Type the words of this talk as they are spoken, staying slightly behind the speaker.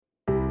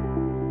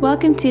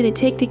Welcome to the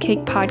Take the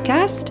Cake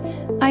podcast.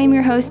 I am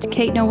your host,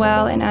 Kate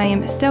Noel, and I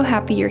am so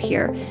happy you're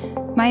here.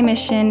 My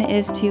mission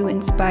is to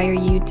inspire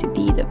you to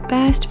be the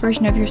best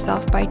version of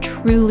yourself by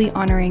truly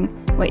honoring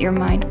what your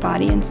mind,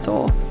 body, and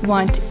soul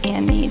want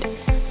and need.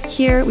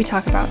 Here, we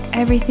talk about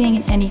everything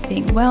and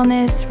anything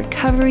wellness,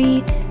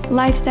 recovery,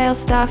 lifestyle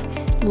stuff,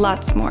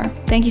 lots more.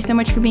 Thank you so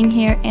much for being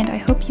here, and I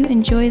hope you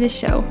enjoy the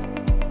show.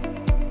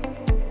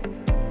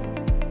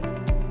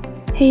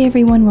 Hey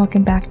everyone,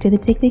 welcome back to the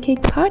Take the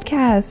Cake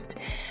podcast.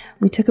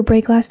 We took a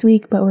break last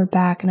week, but we're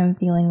back and I'm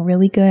feeling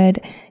really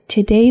good.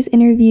 Today's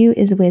interview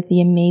is with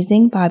the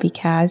amazing Bobby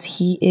Kaz.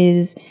 He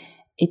is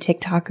a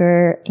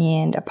TikToker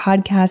and a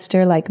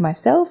podcaster like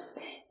myself,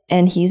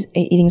 and he's an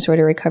eating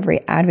disorder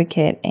recovery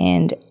advocate,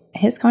 and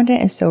his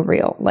content is so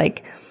real,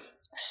 like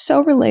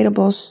so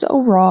relatable,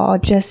 so raw.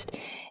 Just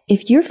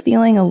if you're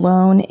feeling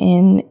alone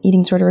in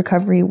eating disorder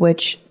recovery,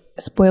 which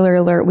spoiler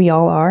alert, we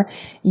all are,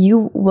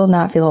 you will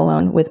not feel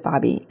alone with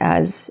Bobby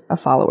as a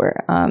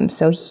follower.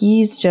 So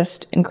he's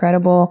just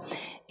incredible.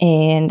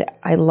 And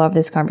I love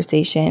this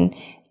conversation.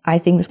 I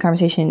think this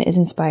conversation is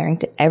inspiring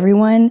to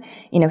everyone.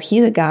 You know,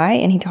 he's a guy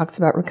and he talks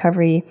about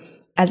recovery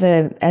as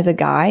a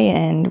guy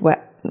and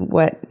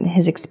what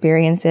his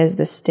experience is,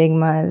 the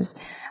stigmas,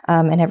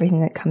 and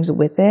everything that comes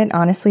with it.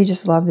 Honestly,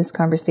 just love this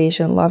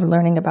conversation, love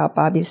learning about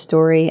Bobby's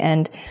story.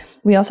 And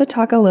we also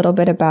talk a little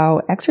bit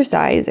about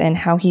exercise and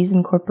how he's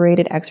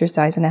incorporated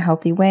exercise in a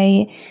healthy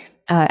way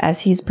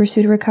as he's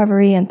pursued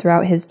recovery and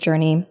throughout his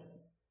journey.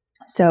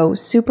 So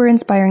super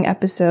inspiring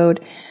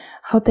episode.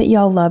 Hope that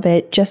y'all love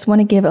it. Just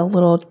want to give a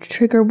little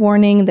trigger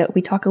warning that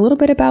we talk a little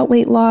bit about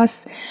weight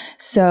loss.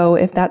 So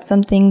if that's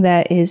something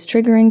that is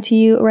triggering to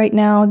you right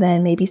now,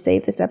 then maybe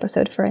save this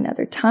episode for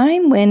another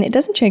time when it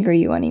doesn't trigger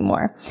you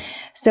anymore.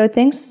 So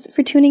thanks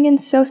for tuning in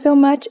so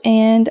much,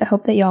 and I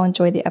hope that y'all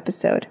enjoy the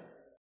episode.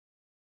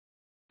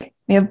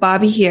 We have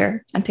Bobby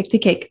here on Take the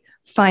Cake.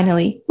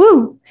 Finally.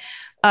 Woo!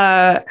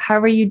 How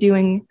are you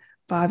doing,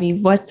 Bobby?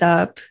 What's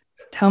up?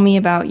 Tell me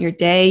about your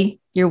day,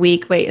 your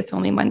week. Wait, it's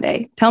only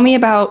Monday. Tell me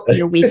about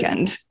your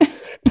weekend.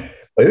 My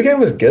weekend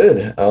was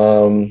good.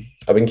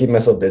 I've been keeping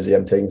myself busy.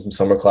 I'm taking some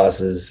summer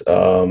classes.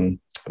 I've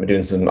been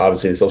doing some,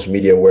 obviously, the social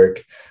media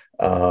work.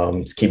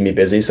 It's keeping me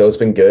busy. So it's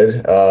been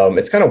good.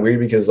 It's kind of weird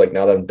because like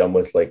now that I'm done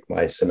with like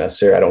my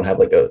semester, I don't have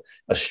like a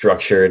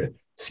structured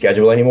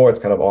schedule anymore. It's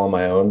kind of all on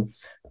my own.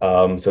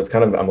 So it's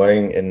kind of, I'm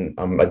learning and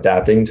I'm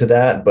adapting to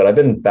that, but I've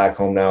been back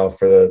home now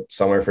for the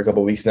summer for a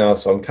couple of weeks now.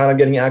 So I'm kind of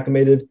getting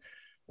acclimated,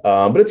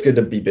 but it's good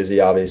to be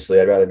busy.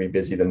 Obviously I'd rather be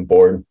busy than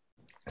bored.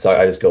 So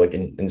I just go like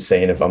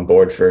insane if I'm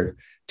bored for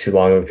too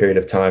long of a period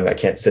of time. I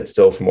can't sit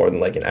still for more than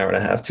like an hour and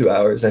a half, 2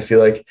 hours, I feel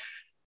like.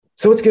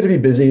 So it's good to be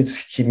busy.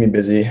 It's keeping me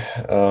busy.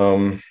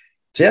 So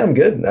yeah, I'm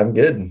good.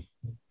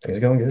 Things are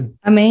going good.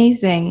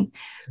 Amazing.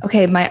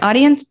 Okay. My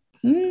audience,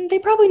 they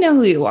probably know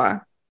who you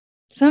are.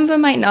 Some of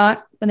them might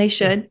not, but they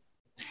should.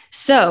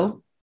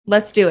 So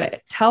let's do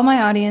it. Tell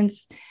my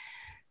audience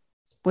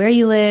where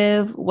you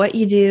live, what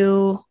you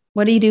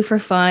do for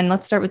fun.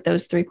 Let's start with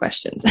those 3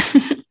 questions.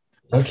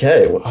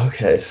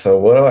 Okay. So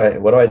what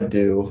do I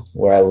do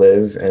where I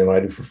live and what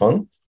I do for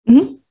fun?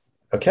 Mm-hmm.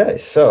 Okay.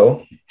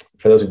 So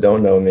for those who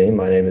don't know me,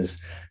 my name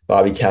is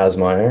Bobby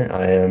Kazmaier.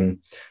 I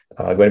am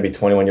going to be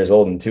 21 years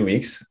old in 2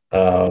 weeks.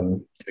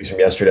 2 weeks from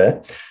yesterday.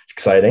 It's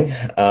exciting.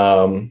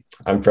 I'm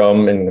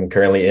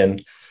currently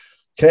in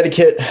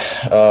Connecticut.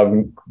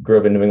 Grew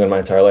up in New England my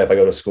entire life. I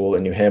go to school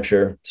in New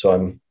Hampshire. So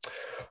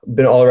I've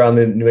been all around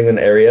the New England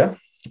area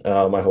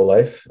my whole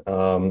life.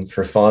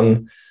 For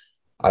fun,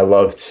 I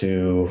love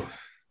to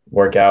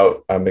work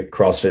out. I'm a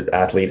CrossFit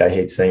athlete. I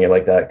hate saying it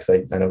like that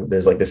because I know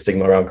there's like this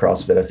stigma around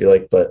CrossFit, I feel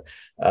like, but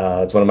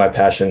it's one of my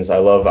passions. I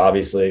love,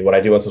 obviously, what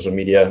I do on social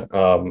media.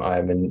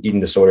 I'm an eating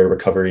disorder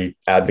recovery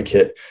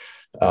advocate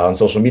on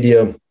social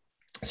media,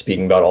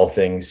 speaking about all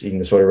things eating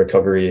disorder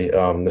recovery,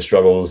 the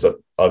struggles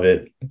of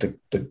it,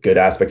 the good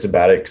aspects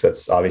about it, because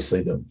that's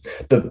obviously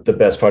the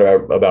best part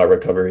about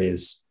recovery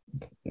is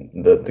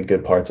the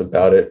good parts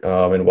about it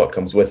and what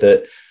comes with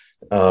it.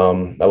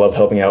 I love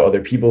helping out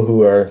other people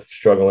who are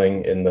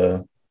struggling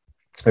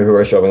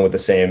with the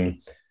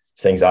same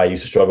things I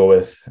used to struggle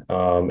with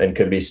and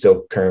could be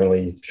still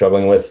currently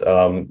struggling with.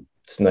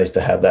 It's nice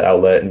to have that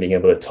outlet and being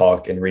able to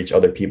talk and reach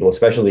other people,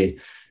 especially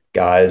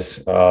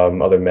guys,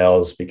 other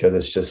males, because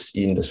it's just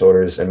eating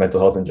disorders and mental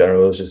health in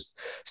general is just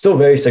still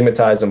very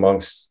stigmatized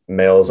amongst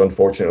males,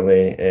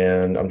 unfortunately.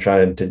 And I'm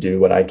trying to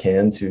do what I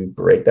can to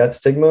break that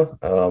stigma.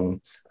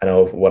 I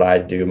know what I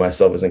do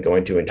myself isn't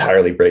going to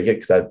entirely break it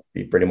because that'd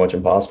be pretty much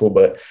impossible.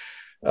 But,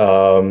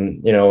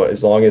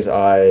 as long as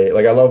I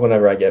love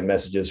whenever I get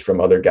messages from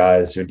other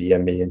guys who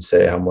DM me and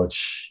say how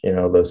much,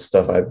 the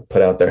stuff I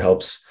put out there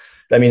helps.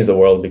 That means the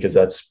world because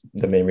that's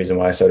the main reason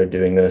why I started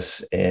doing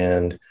this.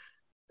 And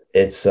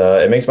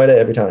it makes my day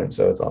every time.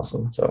 So it's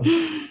awesome. So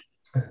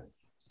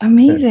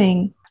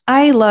amazing.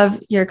 I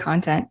love your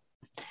content.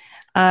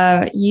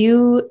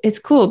 It's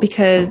cool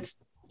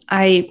because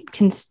I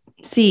can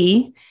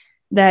see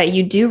that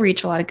you do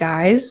reach a lot of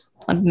guys,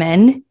 a lot of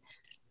men.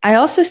 I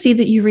also see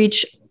that you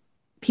reach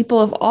people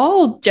of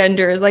all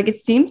genders. Like, it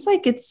seems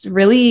like it's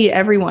really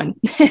everyone.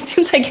 It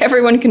seems like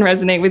everyone can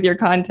resonate with your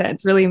content.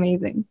 It's really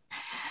amazing.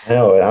 I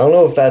know. And I don't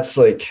know if that's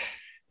like,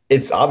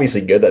 it's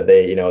obviously good that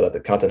they, that the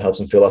content helps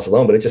them feel less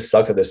alone, but it just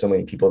sucks that there's so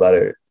many people that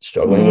are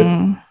struggling with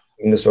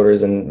eating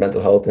disorders and mental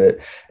health, and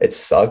it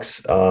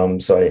sucks.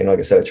 So I, like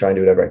I said, I try and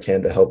do whatever I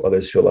can to help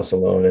others feel less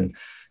alone and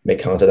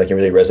make content that can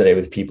really resonate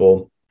with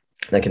people,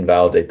 that can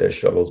validate their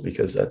struggles,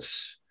 because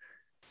that's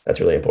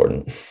really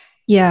important.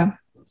 Yeah,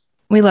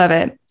 we love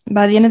it.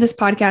 By the end of this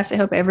podcast, I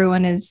hope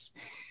everyone is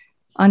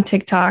on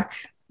TikTok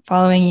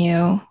following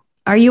you.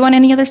 Are you on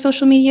any other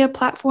social media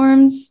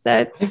platforms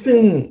that I've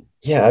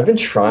been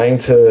trying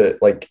to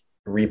like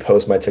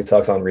repost my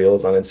TikToks on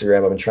Reels on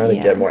Instagram. I've been trying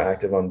to get more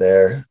active on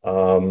there.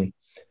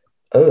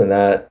 Other than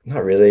that,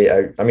 not really.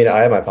 I mean, I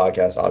have my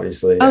podcast,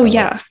 obviously. Oh,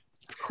 yeah.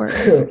 Of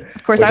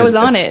course, I was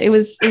on it. It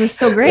was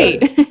so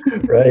great.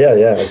 Right.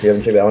 Yeah. If you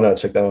haven't checked that one out,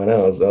 check that one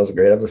out. That was a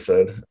great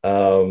episode.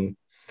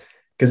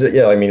 Because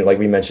I mean, like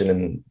we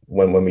mentioned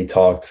when we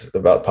talked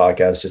about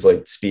podcasts, just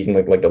like speaking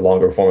like the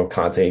longer form of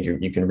content,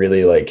 you can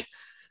really like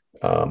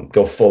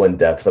go full in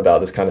depth about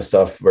this kind of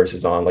stuff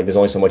versus on like there's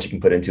only so much you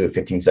can put into a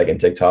 15-second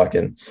TikTok.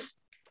 And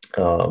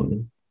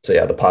so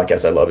yeah, the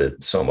podcast, I love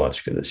it so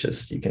much because it's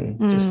just, you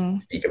can just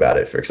speak about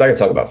it because I can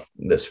talk about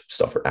this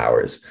stuff for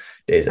hours,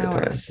 days at a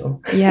time.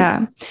 So.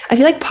 Yeah. I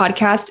feel like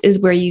podcast is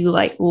where you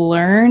like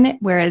learn,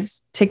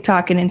 whereas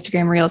TikTok and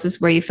Instagram Reels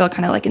is where you feel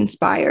kind of like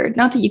inspired.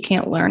 Not that you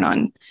can't learn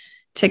on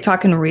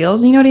TikTok and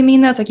Reels, you know what I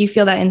mean? That's like, you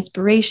feel that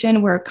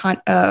inspiration where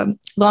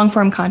long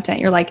form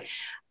content, you're like,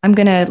 I'm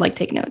going to like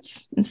take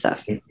notes and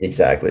stuff.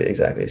 Exactly.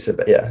 So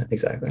yeah,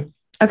 exactly.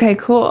 Okay,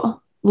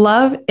 cool.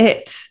 Love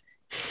it.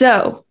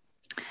 So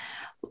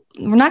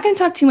we're not going to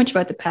talk too much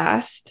about the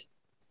past,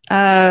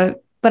 but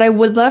I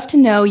would love to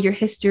know your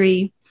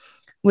history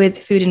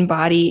with Food and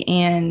Body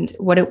and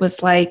what it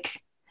was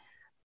like,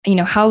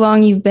 how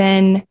long you've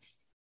been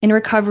in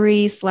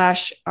recovery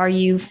 / are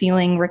you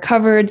feeling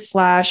recovered /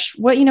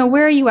 what,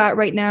 where are you at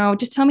right now?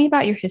 Just tell me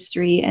about your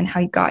history and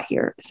how you got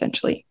here,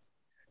 essentially.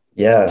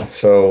 Yeah.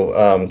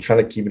 So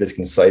trying to keep it as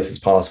concise as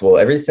possible.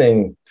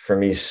 Everything for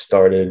me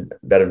started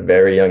at a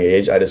very young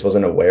age. I just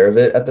wasn't aware of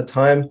it at the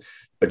time.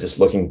 But just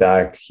looking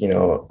back,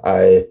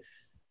 I,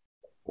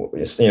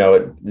 as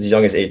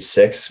young as age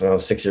 6, when I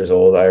was 6 years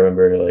old, I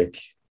remember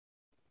like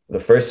the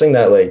first thing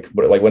that like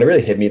when it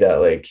really hit me that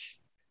like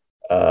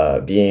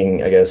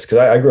being, I guess, because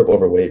I grew up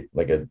overweight,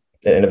 like in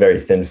a very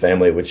thin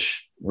family,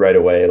 which right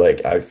away,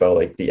 like I felt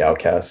like the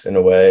outcast in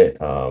a way.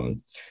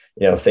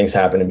 Things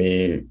happened to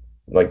me.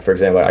 Like, for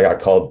example, I got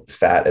called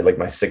fat at like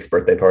my 6th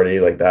birthday party.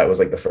 Like that was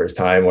like the first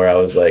time where I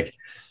was like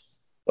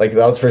that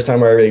was the first time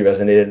where I really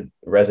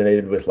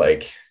resonated with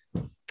like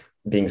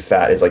being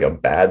fat is like a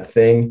bad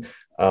thing.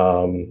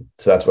 So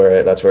that's where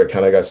it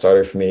kind of got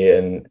started for me.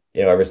 And,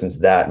 ever since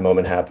that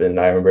moment happened,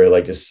 I remember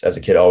like just as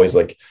a kid, always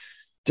like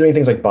doing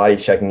things like body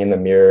checking in the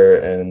mirror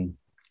and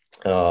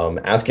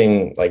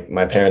asking like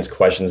my parents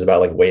questions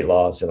about like weight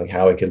loss and like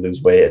how I could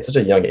lose weight at such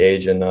a young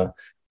age. And at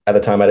the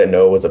time I didn't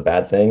know it was a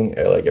bad thing,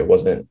 or like it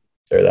wasn't,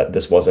 or that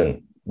this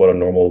wasn't what a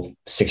normal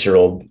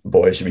 6-year-old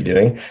boy should be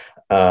doing.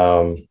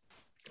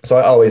 So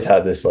I always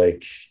had this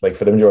like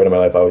for the majority of my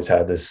life, I always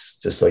had this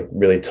just like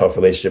really tough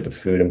relationship with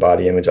food and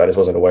body image. I just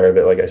wasn't aware of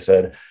it, like I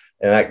said.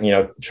 And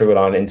that, trickled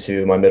on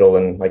into my middle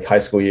and like high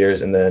school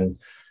years. And then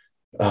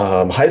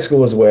high school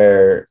was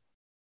where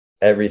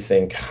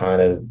everything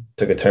kind of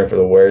took a turn for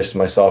the worse.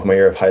 My sophomore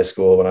year of high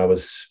school, when I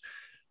was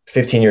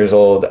 15 years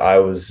old, I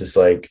was just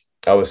like,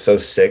 I was so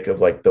sick of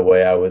like the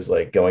way I was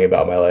like going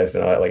about my life.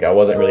 And I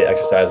wasn't really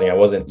exercising. I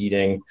wasn't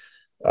eating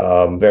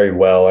very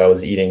well. I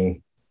was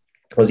eating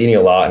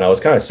a lot and I was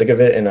kind of sick of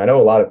it. And I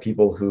know a lot of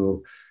people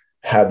who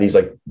have these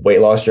like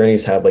weight loss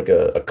journeys have like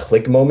a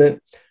click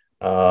moment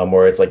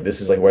where it's like,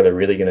 this is like where they're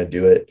really going to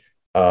do it.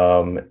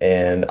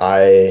 And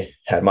I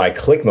had my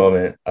click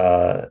moment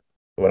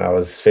when I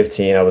was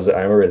 15. I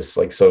remember this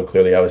like so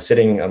clearly. I was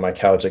sitting on my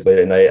couch like late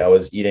at night. I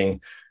was eating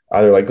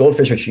either like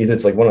Goldfish or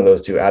Cheez-Its, like one of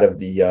those two out of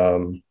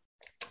the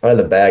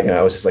bag. And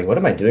I was just like, what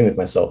am I doing with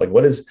myself? Like,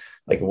 what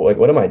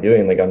am I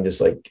doing? Like, I'm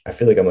just like, I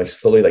feel like I'm like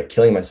slowly like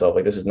killing myself.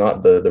 Like, this is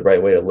not the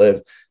right way to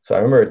live. So I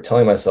remember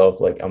telling myself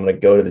like, I'm going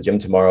to go to the gym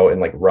tomorrow and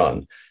like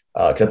run.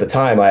 Cause at the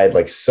time I had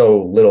like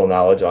so little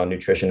knowledge on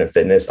nutrition and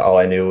fitness. All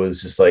I knew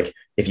was just like,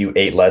 if you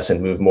ate less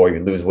and move more,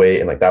 you lose weight.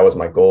 And like, that was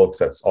my goal. Cause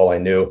that's all I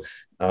knew.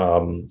 So I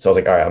was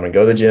like, all right, I'm going to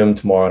go to the gym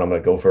tomorrow and I'm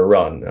going to go for a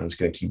run. And I'm just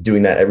going to keep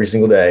doing that every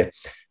single day.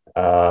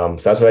 So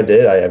that's what I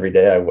did. Every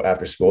day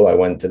after school, I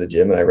went to the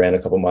gym and I ran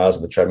a couple miles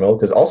on the treadmill.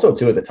 Cause also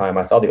too, at the time,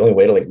 I thought the only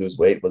way to like lose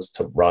weight was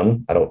to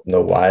run. I don't know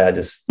why. I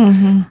just,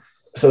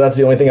 so that's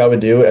the only thing I would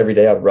do every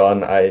day. I'd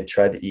run. I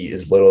tried to eat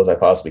as little as I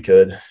possibly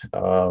could.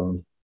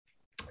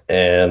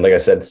 And like I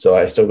said,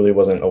 I still really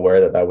wasn't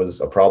aware that was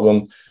a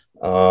problem.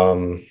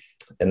 And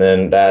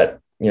then that,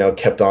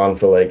 kept on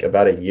for like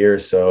about a year or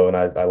so. And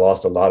I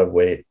lost a lot of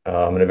weight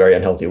in a very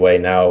unhealthy way.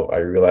 Now I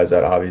realize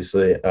that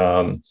obviously,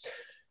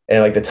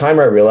 And like the time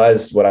I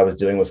realized what I was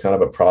doing was kind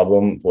of a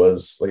problem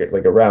was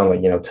like around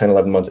like, 10,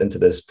 11 months into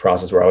this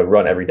process where I would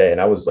run every day. And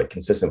I was like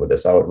consistent with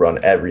this. I would run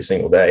every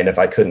single day. And if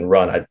I couldn't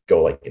run, I'd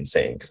go like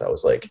insane because I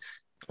was like,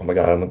 oh my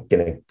God, I'm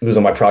going to lose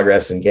all my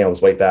progress and gain all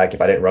this weight back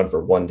if I didn't run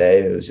for one day.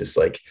 It was just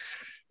like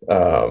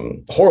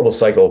horrible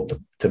cycle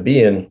to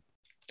be in.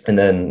 And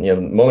then, the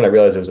moment I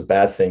realized it was a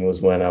bad thing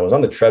was when I was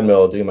on the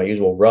treadmill doing my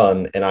usual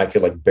run and I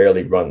could like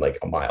barely run like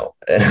a mile.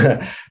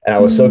 And I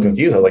was so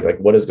confused. I was like,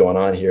 what is going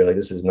on here? Like,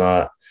 this is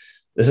not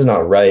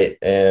right.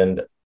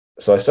 And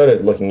so I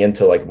started looking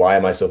into like, why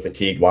am I so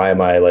fatigued? Why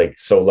am I like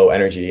so low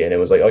energy? And it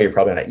was like, oh, you're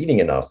probably not eating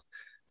enough.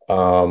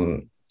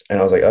 And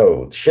I was like,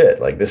 oh shit,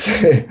 like this,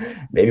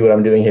 maybe what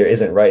I'm doing here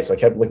isn't right. So I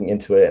kept looking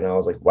into it and I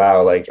was like,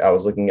 wow, like I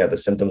was looking at the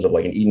symptoms of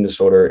like an eating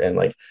disorder and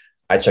like,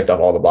 I checked off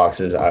all the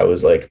boxes. I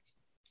was like,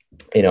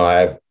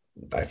 I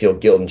feel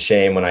guilt and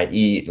shame when I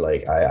eat.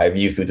 Like I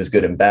view foods as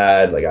good and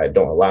bad. Like I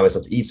don't allow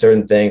myself to eat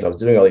certain things. I was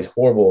doing all these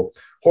horrible,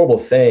 horrible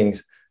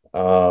things.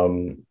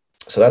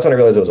 So that's when I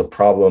realized it was a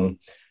problem.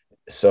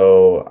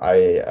 So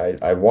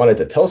I wanted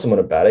to tell someone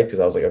about it because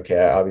I was like,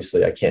 okay,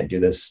 obviously I can't do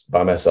this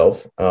by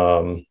myself.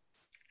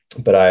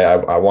 But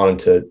I wanted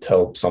to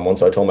tell someone.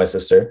 So I told my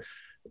sister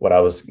what I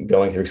was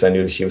going through because I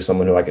knew she was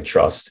someone who I could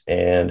trust.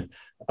 And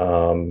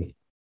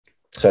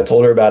so I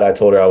told her about it. I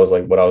told her I was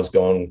like what I was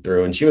going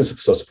through, and she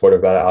was so supportive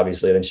about it,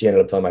 obviously. Then she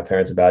ended up telling my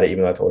parents about it,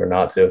 even though I told her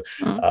not to.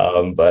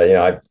 But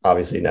I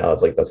obviously now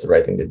it's like that's the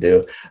right thing to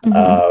do.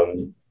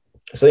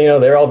 So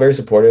they're all very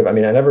supportive. I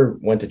mean, I never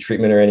went to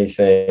treatment or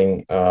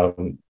anything,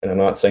 and I'm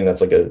not saying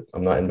that's like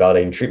I'm not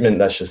invalidating treatment.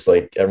 That's just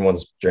like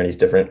everyone's journey is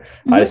different.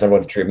 I just never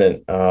went to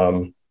treatment,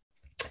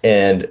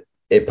 and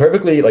it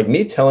perfectly, like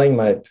me telling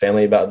my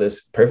family about this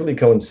perfectly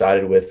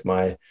coincided with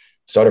my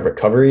start of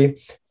recovery.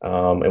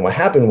 And what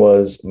happened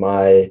was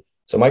my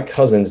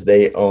cousins,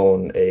 they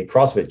own a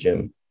CrossFit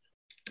gym,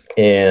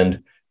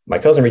 and my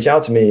cousin reached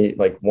out to me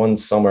like one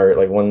summer,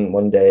 like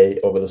one day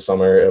over the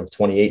summer of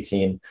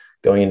 2018,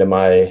 going into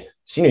my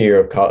senior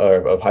year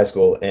of high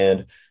school.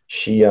 And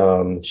she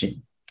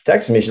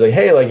texted me, she's like,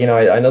 hey, like,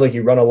 I know like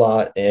you run a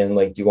lot and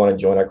like, do you want to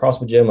join our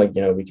CrossFit gym? Like,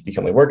 we could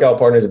become like workout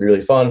partners. It'd be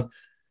really fun.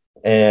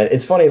 And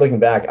it's funny looking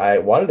back, I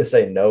wanted to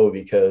say no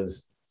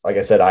because like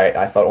I said,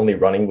 I thought only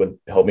running would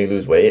help me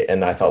lose weight.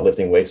 And I thought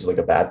lifting weights was like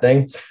a bad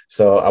thing.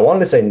 So I wanted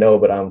to say no,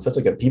 but I'm such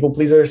like a people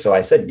pleaser. So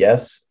I said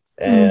yes.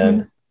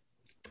 And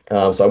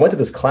so I went to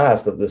this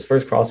class, this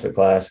first CrossFit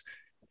class,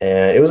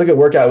 and it was a good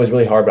workout. It was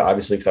really hard, but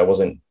obviously because I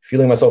wasn't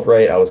feeling myself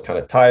right, I was kind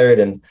of tired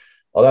and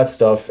all that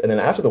stuff. And then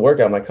after the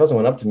workout, my cousin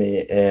went up to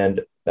me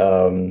and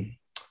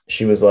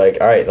she was like,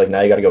 all right, like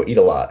now you got to go eat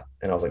a lot.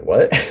 And I was like,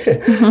 what?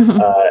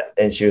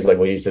 And she was like,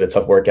 well, you did a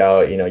tough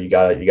workout. You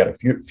gotta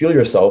fuel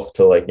yourself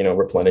to like,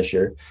 replenish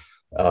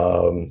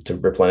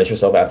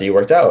yourself after you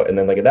worked out. And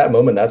then like at that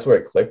moment, that's where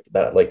it clicked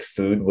that like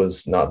food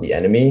was not the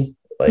enemy.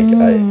 Like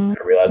I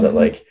realized that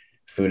like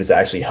food is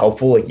actually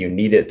helpful. Like you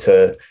need it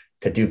to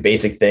do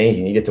basic things.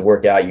 You need it to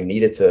work out. You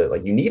need it to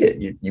like, you need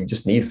it. You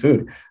just need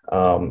food.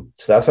 So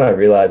that's when I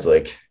realized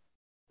like,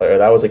 or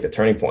that was like the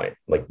turning point,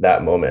 like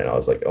that moment. I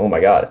was like, oh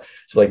my God.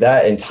 So like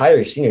that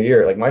entire senior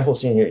year, like my whole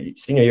senior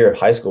year of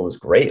high school was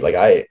great. Like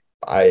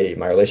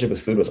my relationship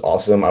with food was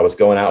awesome. I was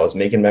going out, I was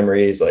making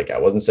memories. Like I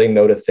wasn't saying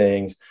no to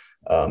things.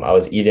 I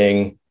was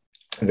eating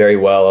very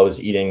well. I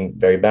was eating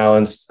very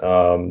balanced,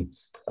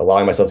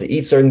 allowing myself to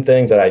eat certain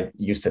things that I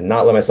used to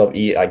not let myself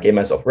eat. I gave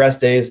myself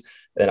rest days.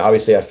 And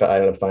obviously I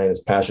ended up finding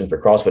this passion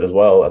for CrossFit as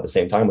well at the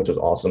same time, which was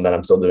awesome, that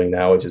I'm still doing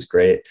now, which is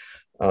great.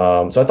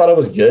 So I thought it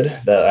was good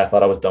that I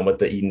thought I was done with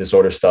the eating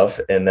disorder stuff.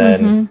 And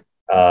then,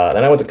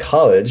 then I went to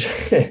college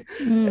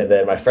and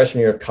then my freshman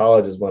year of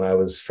college is when I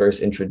was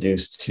first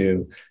introduced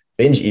to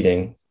binge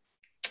eating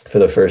for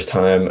the first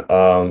time,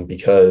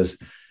 because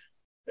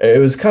it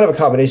was kind of a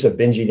combination of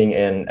binge eating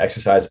and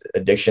exercise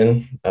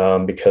addiction.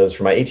 Because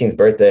for my 18th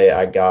birthday,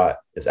 I got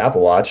this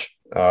Apple Watch,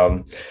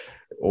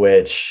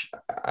 which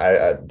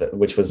I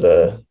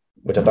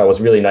thought was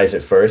really nice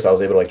at first. I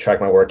was able to like track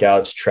my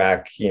workouts,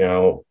 track,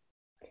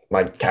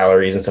 my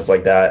calories and stuff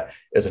like that.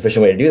 It was an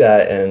efficient way to do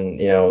that.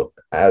 And,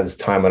 as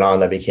time went on,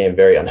 that became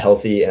very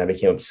unhealthy and I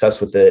became obsessed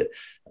with it.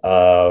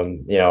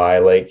 I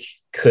like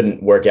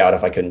couldn't work out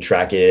if I couldn't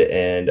track it.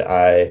 And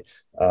I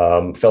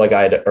felt like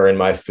I had to earn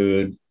my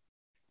food.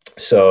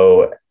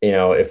 So,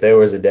 if there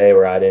was a day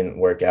where I didn't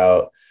work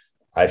out,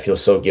 I'd feel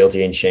so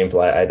guilty and shameful.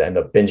 I'd end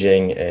up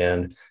binging,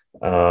 and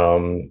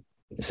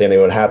the same thing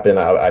would happen.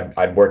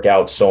 I'd work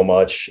out so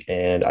much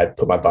and I'd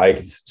put my body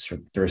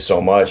through so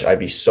much. I'd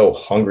be so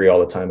hungry all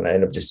the time and I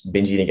end up just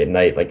binge eating at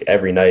night, like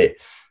every night.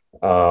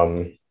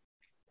 And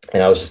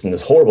I was just in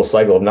this horrible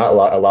cycle of not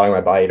allowing my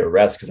body to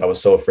rest because I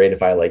was so afraid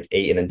if I like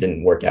ate and then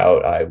didn't work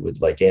out, I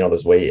would like gain all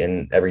this weight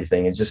and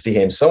everything. It just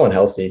became so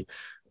unhealthy.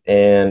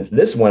 And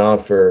this went on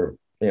for,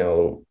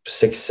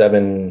 6,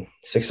 7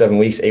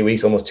 weeks, 8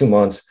 weeks, almost 2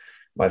 months.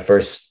 My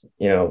first,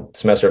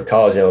 semester of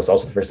college, it's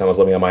also the first time I was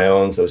living on my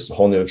own. So it was a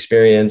whole new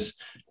experience.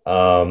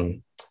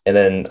 And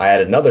then I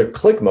had another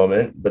click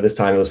moment, but this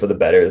time it was for the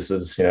better. This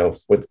was,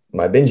 with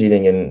my binge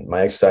eating and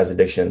my exercise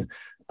addiction.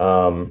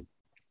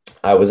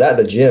 I was at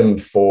the gym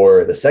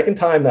for the second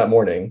time that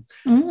morning.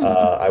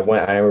 I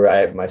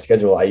remember my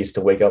schedule, I used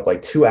to wake up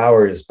like 2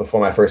 hours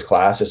before my first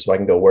class just so I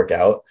can go work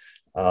out.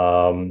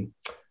 Um,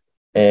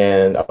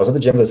 and I was at the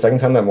gym for the second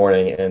time that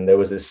morning, and there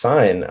was this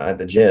sign at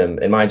the gym.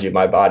 And mind you,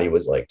 my body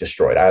was like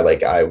destroyed.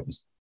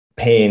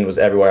 Pain was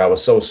everywhere. I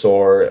was so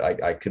sore.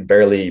 I could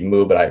barely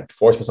move, but I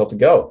forced myself to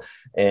go.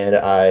 And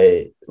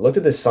I looked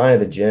at this sign at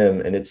the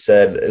gym, and it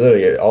said,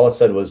 literally, all it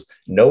said was,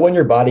 know when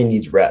your body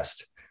needs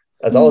rest.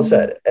 That's all it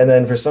said. And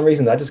then for some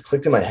reason that just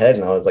clicked in my head.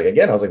 And I was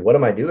like, what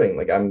am I doing?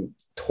 Like, I'm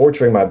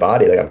torturing my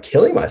body. Like, I'm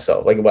killing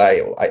myself. Like,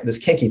 this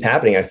can't keep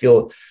happening. I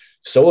feel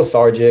so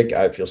lethargic.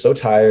 I feel so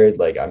tired.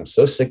 Like, I'm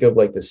so sick of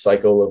like this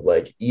cycle of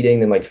like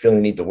eating and like feeling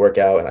the need to work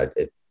out. And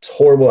it's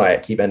horrible. I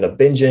end up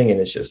binging, and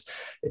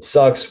it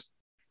sucks.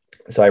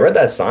 So I read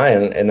that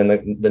sign, and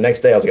then the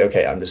next day I was like,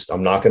 okay,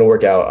 I'm not going to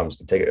work out. I'm just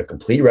gonna take a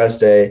complete rest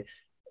day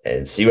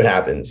and see what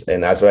happens.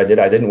 And that's what I did.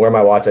 I didn't wear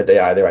my watch that day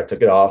either. I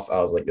took it off.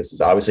 I was like, this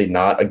is obviously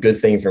not a good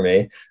thing for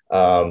me.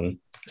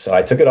 So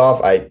I took it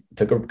off. I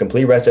took a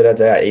complete rest day that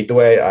day. I ate the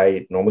way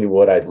I normally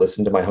would. I'd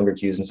listen to my hunger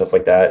cues and stuff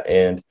like that.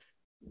 And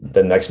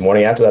the next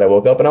morning after that, I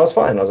woke up and I was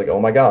fine. I was like, oh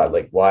my God,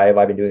 like, why have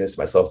I been doing this to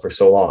myself for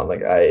so long?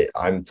 Like,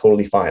 I'm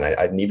totally fine.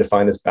 I need to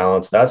find this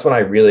balance. That's when I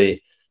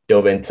really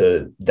dove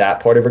into that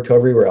part of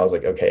recovery, where I was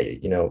like, okay,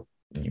 you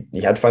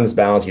have to find this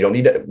balance. You don't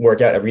need to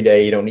work out every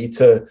day. You don't need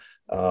to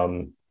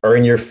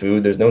earn your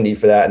food. There's no need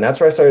for that. And that's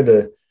where I started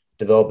to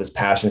develop this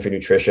passion for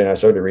nutrition. I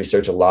started to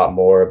research a lot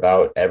more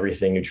about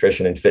everything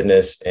nutrition and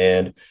fitness.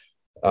 And,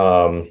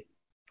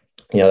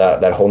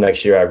 that whole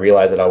next year, I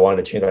realized that I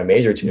wanted to change my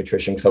major to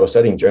nutrition because I was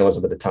studying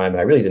journalism at the time. And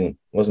I really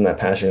wasn't that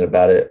passionate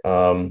about it.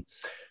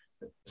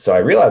 So I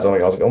realized, I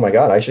was like, oh my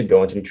God, I should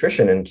go into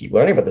nutrition and keep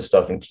learning about this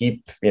stuff and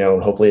keep,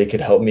 hopefully it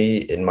could help me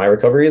in my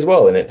recovery as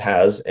well. And it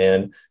has,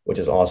 and which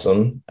is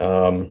awesome.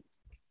 So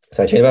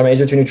I changed my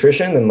major to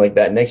nutrition. And like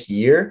that next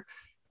year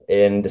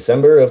in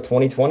December of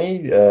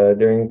 2020,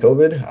 during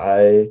COVID,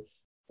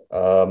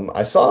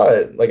 I saw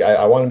it. Like,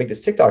 I wanted to make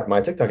this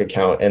my TikTok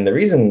account. And the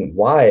reason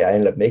why I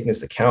ended up making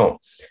this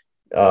account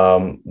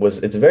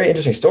it's a very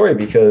interesting story,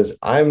 because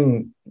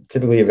I'm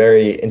typically a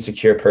very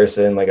insecure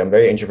person. Like, I'm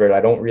very introverted.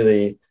 I don't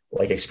really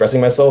like expressing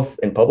myself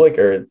in public,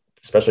 or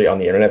especially on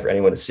the internet for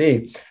anyone to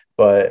see.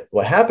 But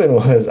what happened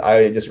was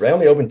I just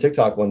randomly opened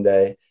TikTok one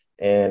day,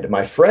 and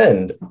my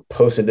friend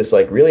posted this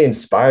like really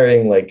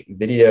inspiring like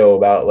video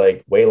about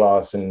like weight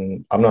loss.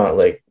 And I'm not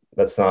like,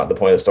 that's not the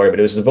point of the story, but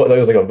it was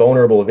like a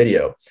vulnerable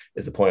video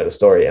is the point of the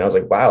story. And I was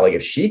like, wow, like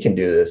if she can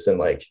do this, and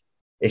like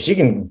if she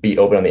can be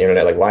open on the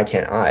internet, like why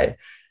can't I?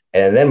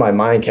 And then my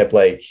mind kept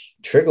like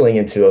trickling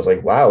into, I was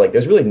like, wow, like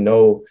there's really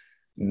no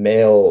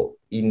male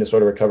eating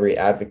disorder recovery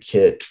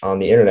advocate on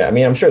the internet. I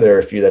mean, I'm sure there are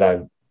a few that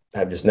I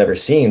have just never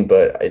seen,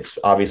 but it's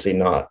obviously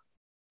not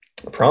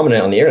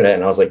prominent on the internet.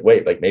 And I was like,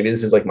 wait, like maybe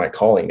this is like my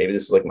calling. Maybe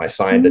this is like my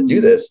sign to do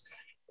this.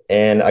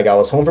 And I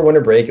was home for winter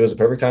break. It was a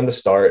perfect time to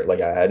start.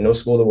 Like, I had no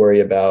school to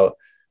worry about.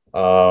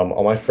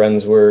 All my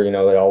friends were,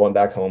 they all went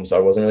back home. So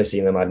I wasn't really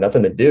seeing them. I had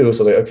nothing to do.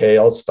 So like, okay,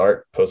 I'll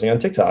start posting on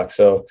TikTok.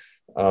 So,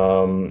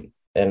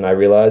 and I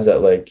realized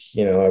that like,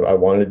 I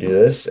wanted to do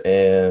this,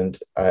 and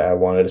I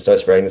wanted to start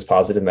spreading this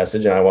positive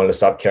message, and I wanted to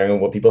stop caring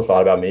what people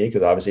thought about me,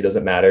 because obviously it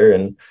doesn't matter.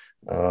 And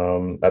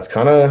that's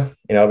kind of,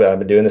 I've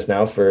been doing this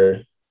now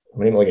for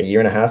like a year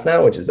and a half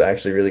now, which is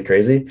actually really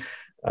crazy.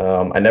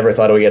 I never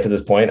thought it would get to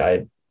this point.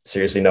 I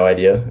seriously no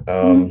idea.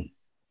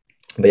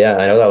 But yeah,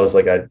 I know that was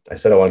like, I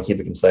said I want to keep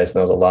it concise, and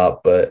that was a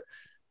lot, but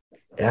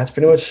yeah, that's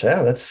pretty much,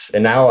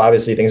 and now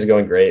obviously things are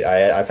going great.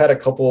 I've had a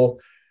couple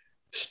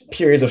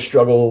periods of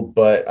struggle,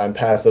 but I'm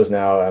past those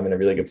now. I'm in a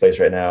really good place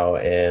right now.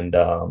 And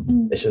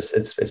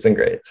it's been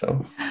great.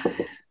 So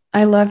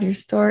I love your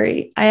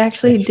story. I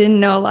actually didn't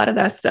know a lot of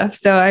that stuff.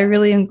 So I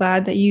really am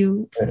glad that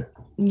you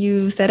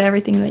said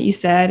everything that you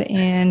said,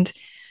 and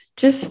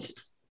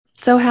just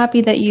so happy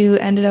that you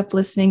ended up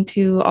listening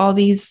to all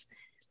these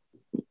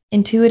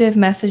intuitive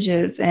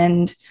messages.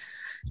 And,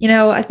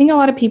 I think a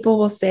lot of people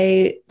will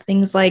say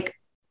things like,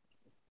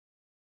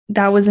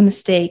 that was a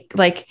mistake.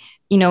 Like,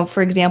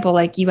 for example,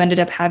 like you ended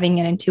up having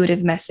an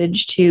intuitive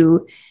message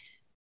to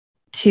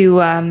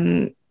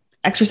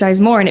exercise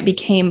more, and it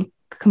became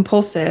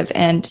compulsive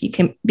and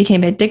you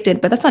became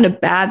addicted, but that's not a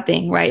bad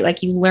thing, right?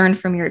 Like, you learn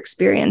from your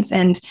experience.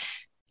 And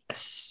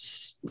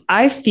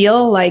I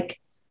feel like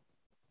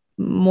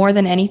more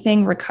than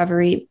anything,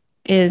 recovery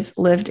is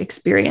lived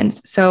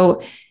experience.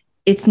 So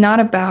it's not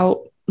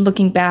about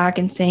looking back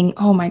and saying,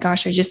 oh my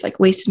gosh, I just like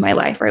wasted my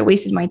life, or I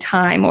wasted my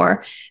time,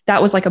 or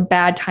that was like a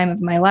bad time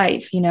of my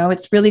life.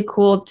 It's really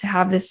cool to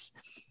have this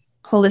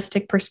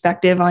holistic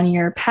perspective on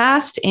your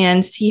past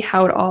and see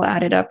how it all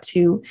added up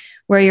to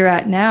where you're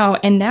at now.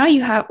 And now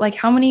you have like,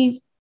 how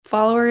many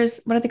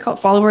followers, what do they call it?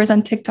 Followers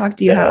on TikTok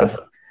do you have?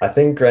 I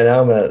think right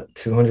now I'm at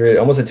 200,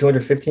 almost at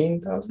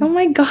 215,000. Oh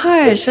my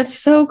gosh, that's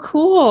so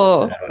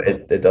cool.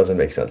 It doesn't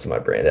make sense in my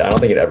brain. I don't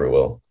think it ever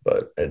will,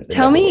 but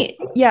tell me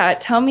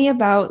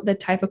about the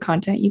type of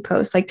content you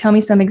post. Like, tell me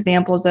some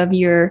examples of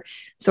your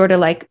sort of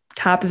like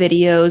top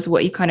videos,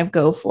 what you kind of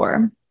go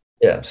for.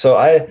 Yeah. So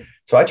I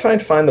So I try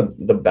and find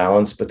the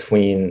balance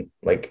between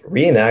like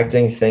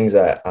reenacting things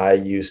that I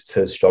used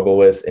to struggle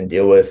with and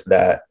deal with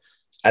that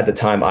at the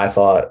time I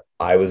thought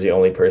I was the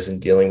only person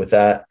dealing with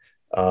that.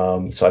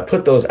 So I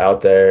put those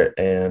out there,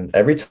 and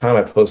every time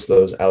I post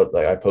those out,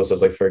 like I post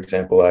those, like for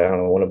example, I don't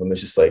know, one of them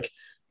is just like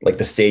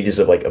the stages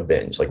of like a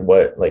binge, like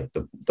what, like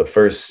the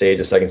first stage,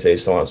 the second stage,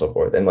 so on and so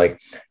forth. And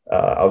like,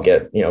 I'll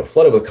get,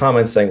 flooded with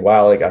comments saying,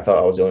 wow, like I thought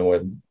I was the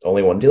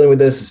only one dealing with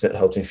this. It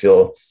helps me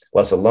feel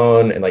less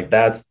alone. And like,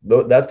 that's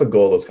the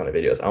goal of those kind of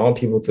videos. I want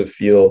people to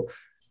feel,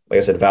 like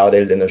I said,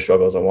 validated in their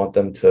struggles. I want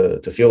them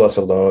to feel less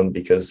alone,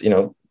 because,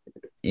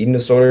 eating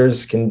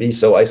disorders can be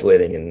so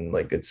isolating, and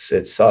like, it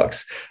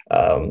sucks.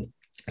 So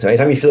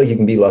anytime you feel like you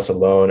can be less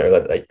alone, or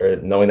that, or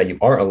knowing that you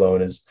aren't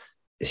alone is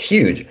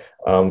huge.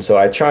 So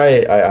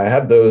I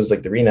have those,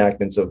 like the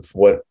reenactments of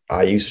what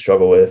I used to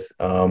struggle with.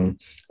 And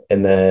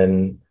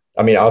then,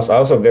 I mean, I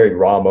also have very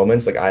raw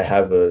moments. Like I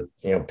have a,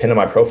 pin on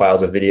my profile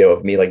is a video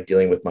of me like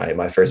dealing with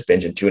my first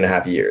binge in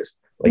 2.5 years.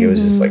 Like it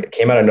was just like, it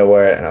came out of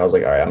nowhere, and I was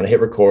like, all right, I'm going to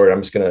hit record.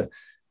 I'm just going to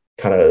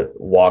kind of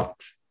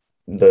walk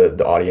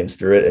the audience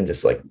through it and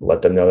just like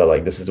let them know that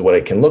like, this is what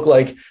it can look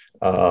like.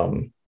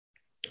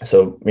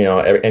 So,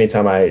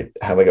 anytime I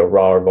have like a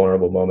raw or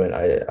vulnerable moment,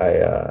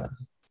 I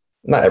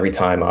not every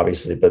time,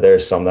 obviously, but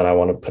there's some that I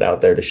want to put out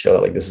there to show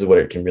that like, this is what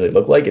it can really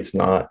look like. It's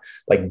not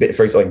like,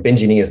 for example, like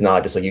binge eating is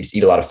not just like you just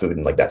eat a lot of food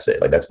and like, that's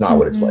it. Like, that's not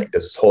what it's like.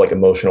 There's this whole like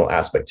emotional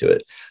aspect to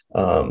it.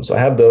 So I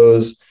have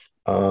those.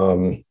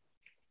 I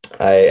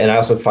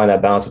also find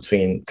that balance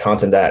between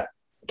content that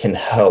can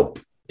help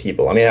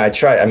people. I mean,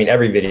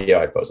 every video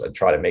I post, I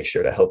try to make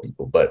sure to help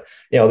people, but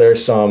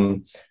there's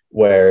some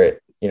where,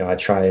 I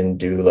try and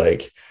do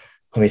like,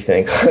 let me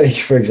think, like,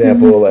 for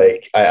example,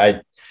 like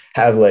I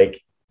have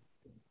like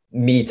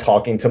me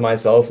talking to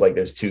myself, like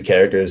there's two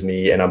characters,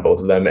 me and I'm both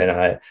of them.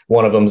 And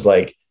one of them's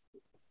like,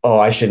 oh,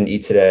 I shouldn't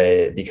eat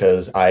today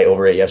because I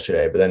overate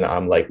yesterday. But then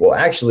I'm like, well,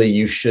 actually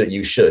you should,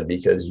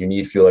 because you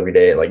need fuel every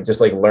day. Like just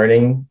like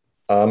learning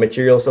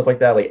material, stuff like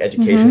that, like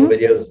educational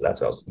videos.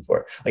 That's what I was looking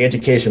for, like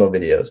educational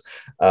videos.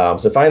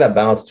 So find that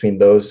balance between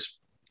those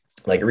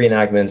like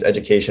reenactments,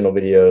 educational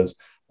videos,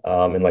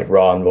 and like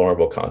raw and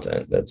vulnerable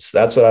content.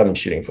 That's what I'm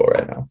shooting for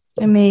right now.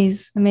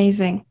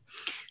 Amazing.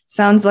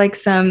 Sounds like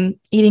some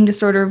eating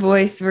disorder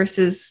voice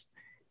versus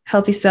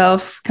healthy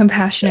self,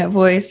 compassionate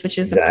voice, which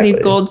is a pretty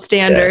gold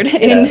standard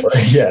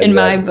in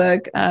my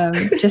book.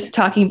 Just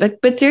talking,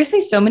 but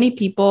seriously, so many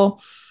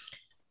people,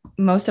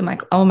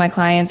 all my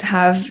clients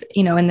have,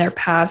 in their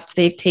past,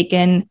 they've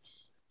taken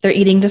their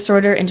eating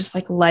disorder and just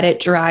like let it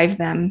drive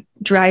them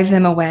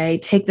away,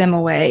 take them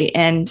away.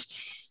 And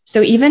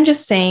so even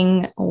just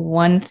saying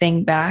one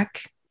thing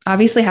back,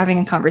 obviously having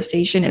a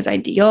conversation is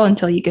ideal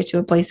until you get to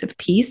a place of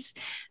peace.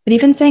 But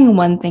even saying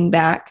one thing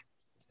back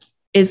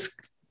is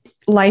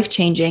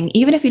life-changing,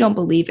 even if you don't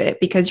believe it,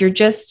 because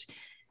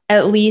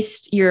at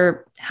least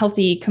your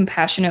healthy,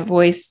 compassionate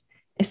voice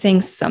is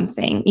saying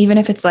something, even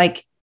if it's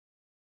like,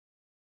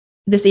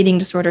 this eating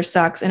disorder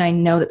sucks, and I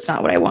know that's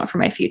not what I want for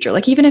my future.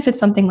 Like, even if it's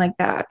something like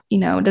that,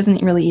 it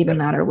doesn't really even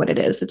matter what it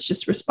is. It's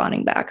just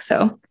responding back.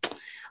 So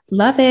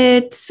love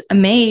it.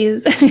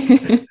 Amaze.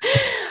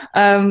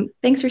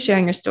 Thanks for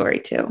sharing your story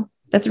too.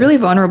 That's really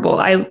vulnerable.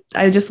 I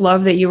just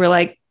love that you were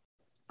like,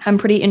 I'm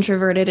pretty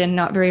introverted and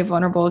not very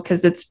vulnerable,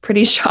 because it's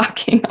pretty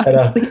shocking,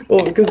 honestly.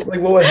 Well, because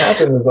like what would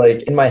happen is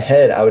like in my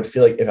head, I would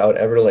feel like if I would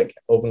ever like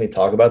openly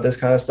talk about this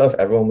kind of stuff,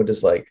 everyone would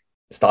just like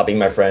stop being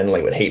my friend,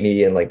 like would hate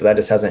me. And like, that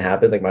just hasn't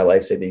happened. Like my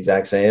life stayed the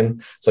exact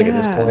same. So like at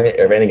this point,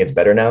 everything gets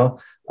better now.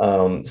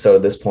 So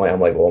at this point, I'm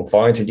like, well, I'm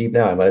falling too deep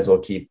now. I might as well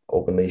keep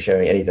openly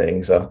sharing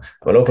anything. So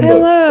I'm an open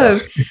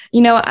book.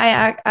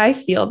 I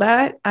feel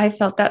that. I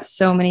felt that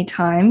so many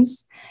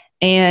times.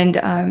 And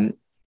I'm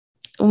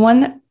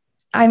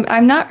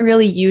not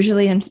really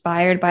usually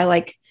inspired by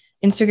like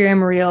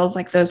Instagram reels,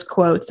 like those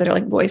quotes that are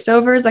like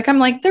voiceovers. Like I'm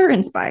like, they're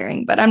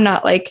inspiring, but I'm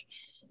not like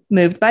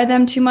moved by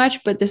them too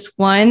much. But this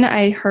one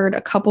I heard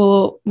a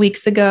couple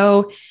weeks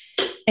ago,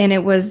 and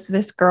it was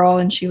this girl,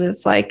 and she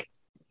was like,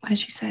 what did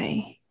she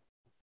say?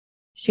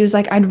 She was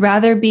like, I'd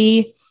rather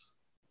be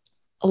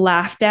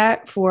laughed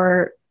at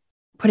for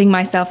putting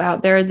myself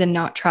out there than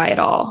not try at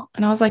all.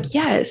 And I was like,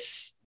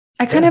 yes,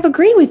 I kind of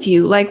agree with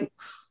you. Like,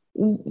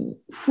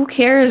 who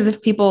cares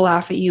if people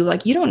laugh at you?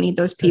 Like, you don't need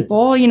those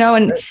people,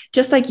 and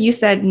just like you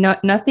said,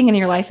 nothing in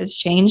your life has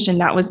changed. And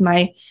that was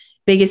my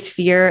biggest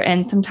fear.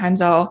 And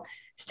sometimes I'll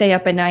stay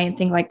up at night and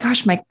think like,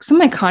 gosh, some of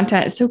my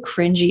content is so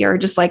cringy, or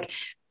just like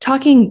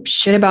talking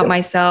shit about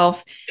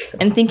myself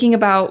and thinking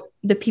about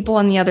the people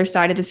on the other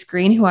side of the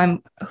screen who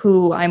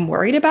I'm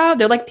worried about.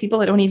 They're like people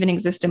that don't even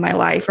exist in my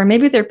life, or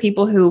maybe they're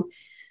people who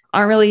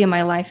aren't really in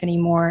my life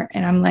anymore.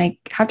 And I'm like,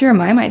 have to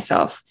remind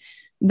myself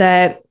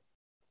that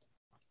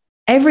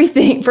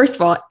everything, first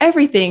of all,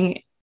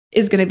 everything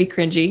is going to be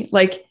cringy.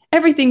 Like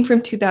everything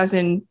from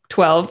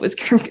 2012 is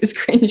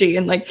cringy,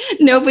 and like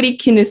nobody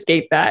can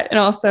escape that. And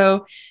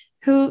also,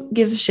 who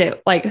gives a shit?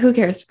 Like, who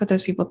cares what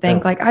those people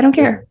think? Like, I don't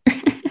care.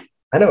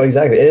 I know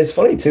exactly. And it's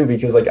funny too,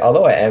 because like,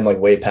 although I am like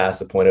way past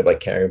the point of like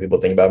caring what people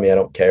think about me, I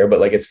don't care. But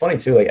like, it's funny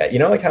too. Like, you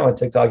know, like how on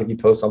TikTok, if you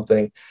post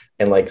something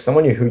and like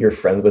someone who you're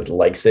friends with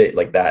likes it,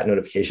 like that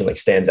notification like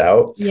stands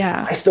out.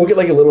 Yeah. I still get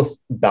like a little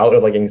bout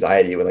of like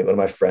anxiety when like one of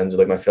my friends or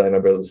like my family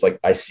members, like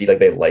I see like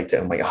they liked it.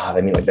 I'm like, ah,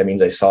 that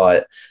means I saw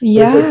it. But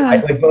it's like,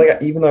 Yeah. but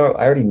like, even though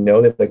I already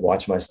know they like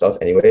watch my stuff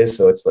anyways.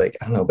 So it's like,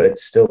 I don't know, but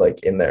it's still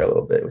like in there a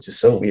little bit, which is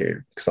so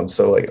weird because I'm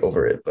so like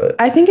over it. But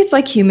I think it's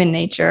like human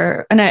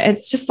nature. And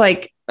it's just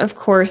like, of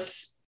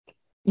course,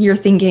 you're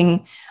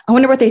thinking, I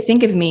wonder what they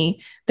think of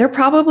me. They're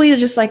probably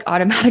just like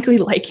automatically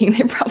liking.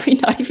 They're probably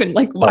not even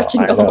like oh,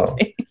 watching I the whole know.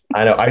 thing.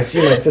 I know. I've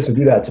seen my sister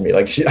do that to me.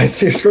 Like I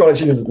see her scroll and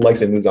she just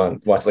likes it, moves on,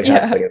 watch like half a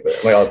Yeah. second of it.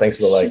 I'm like, oh, thanks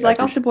for the She's like. I like,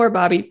 I'll appreciate support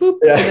Bobby. Boop.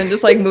 it. And then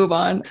just like move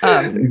on.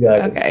 Yeah.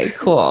 Exactly. Okay,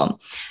 cool.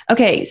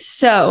 Okay.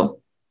 So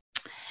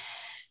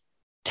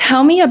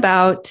tell me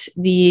about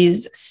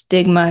these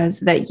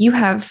stigmas that you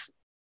have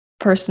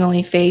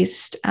personally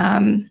faced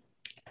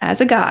as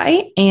a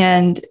guy,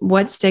 and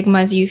what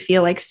stigmas you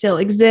feel like still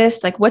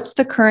exist. Like, what's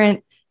the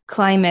current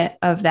climate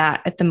of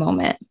that at the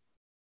moment?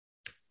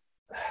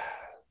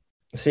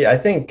 See, I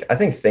think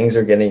things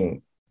are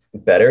getting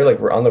better. Like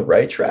we're on the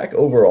right track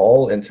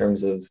overall in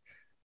terms of,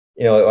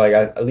 like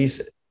at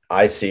least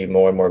I see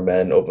more and more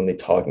men openly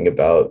talking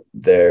about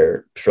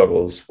their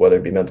struggles, whether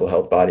it be mental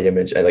health, body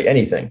image, and like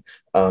anything.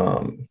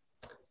 Um,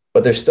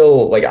 but there's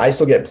still like I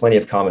still get plenty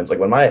of comments. Like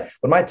when my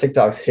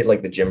TikToks hit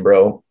like the gym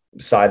bro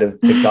side of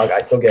TikTok, I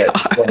still get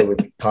flooded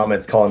with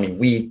comments calling me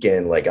weak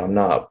and like I'm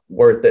not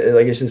worth it.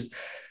 Like it's just,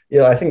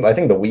 I think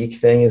the weak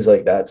thing is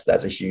like that's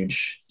a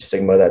huge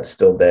stigma that's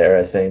still there.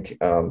 I think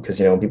because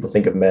when people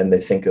think of men, they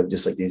think of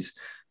just like these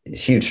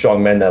huge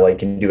strong men that like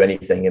can do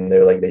anything, and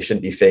they're like they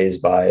shouldn't be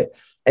phased by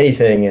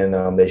anything, and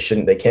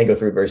they can't go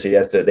through adversity.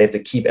 They have to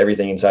keep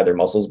everything inside their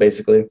muscles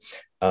basically.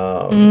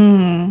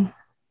 Um,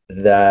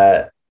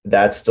 Mm,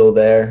 that's still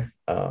there,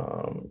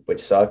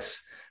 which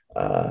sucks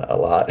a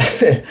lot.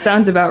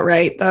 sounds about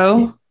right,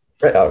 though.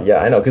 Right. Oh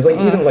yeah, I know. Because like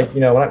even Ugh.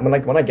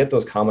 like when I get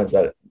those comments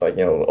that like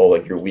oh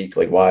like you're weak,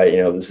 like why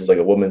this is like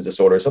a woman's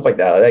disorder, stuff like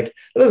that. Like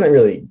it doesn't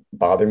really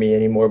bother me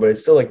anymore. But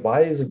it's still like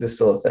why is like this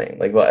still a thing?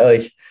 Like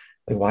why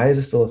why is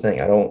this still a thing?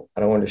 I don't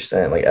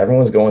understand. Like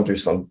everyone's going through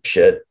some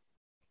shit.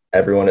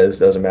 Everyone is,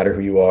 doesn't matter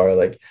who you are.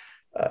 Like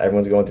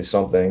everyone's going through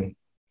something.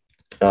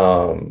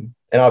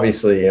 And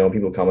obviously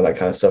people come with that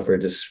kind of stuff are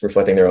just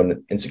reflecting their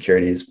own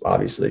insecurities,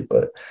 obviously.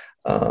 But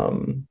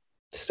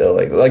still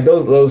like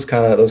those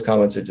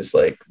comments are just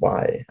like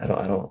why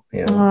Oh,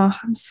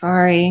 I'm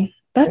sorry.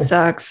 That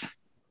sucks.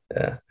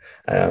 yeah,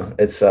 I know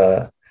it's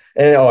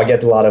and I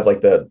get a lot of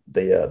like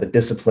the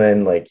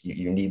discipline, like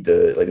you need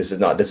the like this is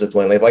not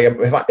discipline, like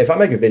if I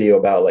make a video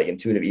about like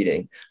intuitive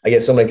eating, I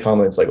get so many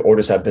comments like or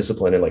just have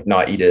discipline and like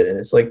not eat it, and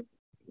it's like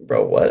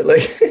bro what like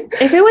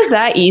If it was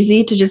that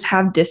easy to just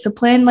have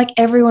discipline, like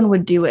everyone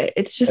would do it.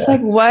 It's just yeah,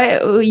 like,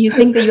 what, you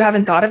think that you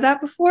haven't thought of that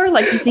before?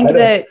 Like you think I know.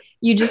 that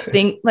you just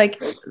think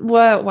like,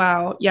 what?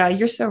 Wow. Yeah,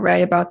 you're so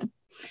right about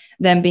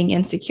them being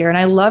insecure. And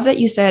I love that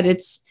you said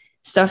it's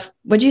stuff.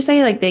 Would you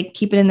say like they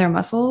keep it in their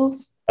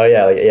muscles? Oh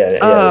yeah, like yeah,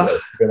 Oh,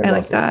 like, I like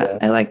muscles, that.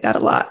 yeah. I like that a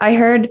lot. I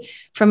heard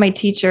from my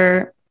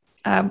teacher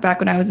back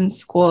when I was in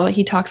school,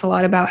 he talks a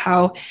lot about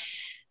how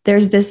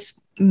there's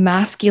this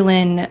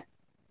masculine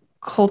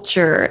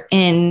culture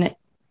in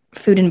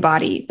food and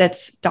body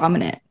that's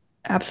dominant,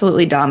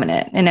 absolutely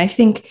dominant. And I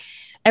think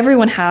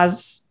everyone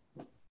has,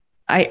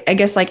 I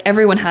guess like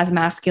everyone has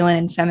masculine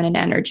and feminine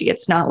energy.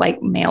 It's not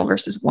like male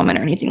versus woman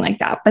or anything like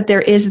that. But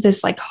there is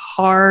this like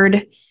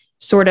hard,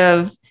 sort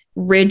of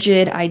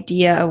rigid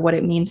idea of what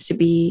it means to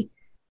be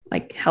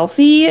like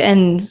healthy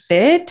and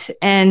fit.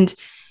 And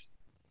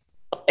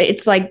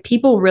it's like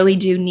people really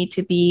do need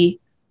to be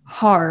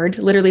hard,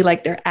 literally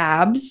like their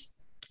abs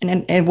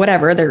and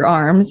whatever, their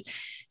arms,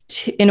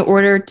 in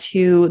order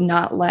to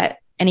not let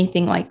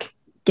anything like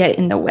get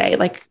in the way.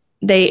 Like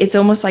it's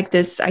almost like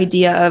this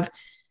idea of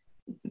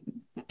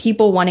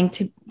people wanting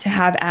to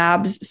have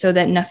abs so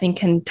that nothing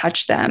can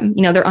touch them.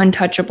 They're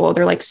untouchable.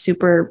 They're like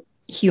super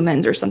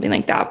humans or something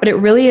like that. But it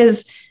really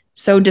is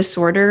so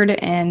disordered.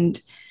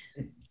 And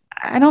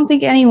I don't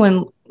think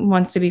anyone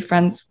wants to be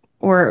friends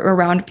or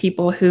around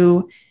people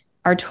who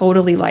are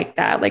totally like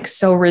that, like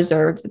so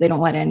reserved that they don't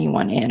let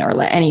anyone in or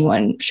let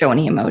anyone show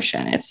any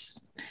emotion.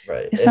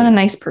 Right. It's not a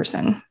nice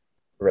person.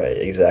 Right,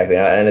 exactly.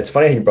 And it's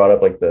funny you brought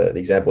up like the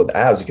example with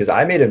abs, because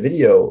I made a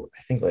video,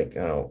 I think like,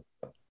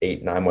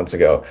 8, 9 months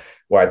ago,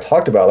 where I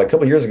talked about like a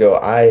couple of years ago,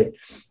 I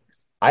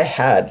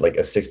had like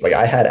like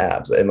I had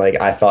abs, and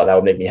like I thought that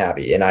would make me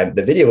happy. And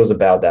the video was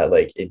about that,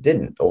 like it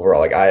didn't overall.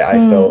 Like I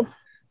felt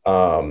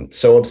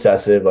so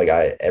obsessive. Like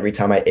every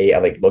time I ate, I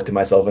like looked at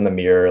myself in the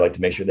mirror, like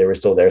to make sure they were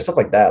still there, stuff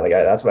like that. Like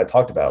that's what I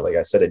talked about. Like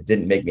I said, it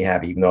didn't make me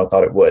happy, even though I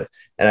thought it would.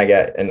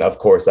 And of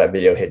course that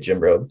video hit Jim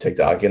Bro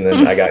TikTok, and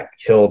then I got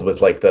killed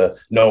with like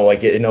no,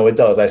 like it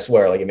does. I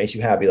swear, like it makes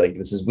you happy. Like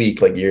this is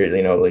weak. Like you're,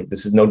 like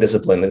this is no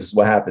discipline. This is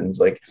what happens.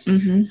 Like,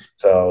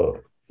 so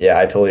yeah,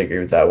 I totally agree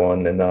with that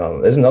one. And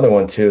there's another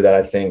one too that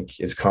I think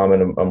is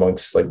common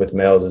amongst like with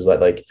males is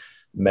that like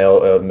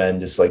men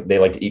just like, they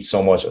like to eat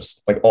so much,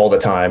 like all the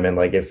time. And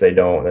like, if they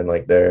don't, then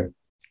like they're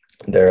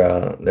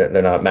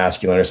not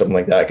masculine or something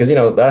like that. Cause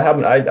that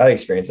happened. I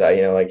experienced that,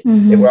 like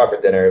if we're out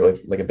for dinner,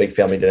 like a big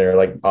family dinner,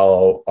 like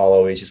I'll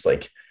always just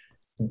like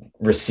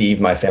receive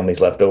my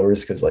family's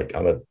leftovers. Cause like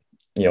I'm a,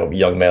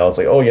 young male. It's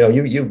like, oh, you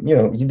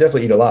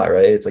definitely eat a lot,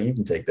 right? It's like, you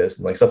can take this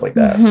and like stuff like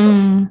that.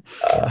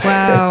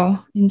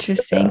 Wow.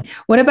 Interesting. Yeah.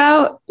 What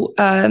about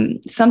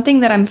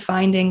something that I'm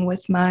finding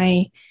with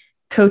my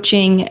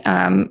coaching?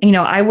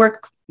 I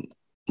work,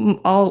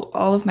 all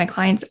of my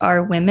clients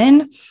are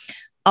women,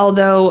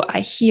 although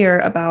I hear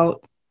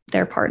about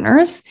their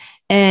partners,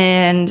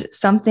 and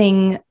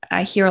something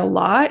I hear a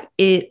lot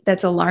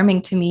that's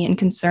alarming to me and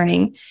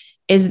concerning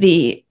is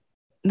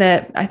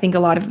that I think a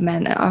lot of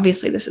men,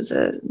 obviously this is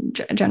a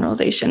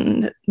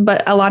generalization,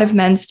 but a lot of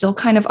men still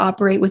kind of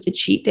operate with the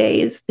cheat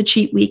days, the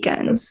cheat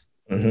weekends.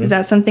 Mm-hmm. Is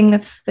that something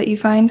that you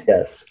find?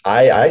 Yes.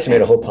 I actually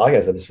made a whole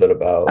podcast episode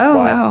about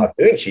why I'm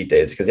doing cheat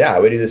days. Cause I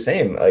would do the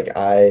same. Like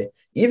I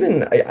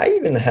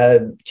even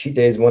had cheat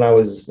days when I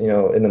was,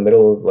 in the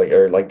middle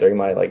of like during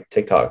my like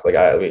TikTok. Like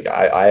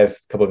I have a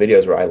couple of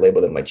videos where I label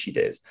them like cheat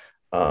days.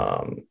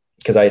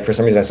 Because for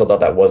some reason I still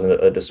thought that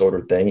wasn't a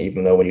disordered thing,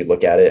 even though when you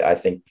look at it, I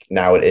think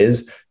now it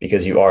is,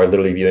 because you are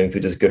literally viewing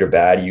foods as good or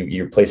bad.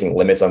 You're placing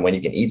limits on when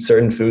you can eat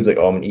certain foods. Like,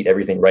 oh, I'm gonna eat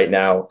everything right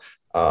now,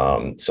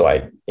 so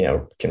I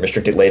can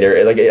restrict it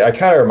later. Like it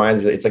kind of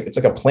reminds me, it's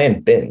like a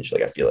planned binge.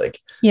 Like I feel like,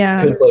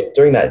 because like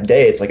during that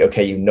day, it's like,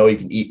 okay, you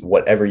can eat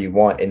whatever you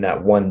want in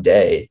that one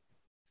day,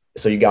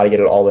 so you got to get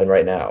it all in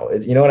right now.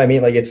 You know what I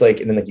mean? Like it's like,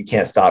 and then like you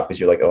can't stop because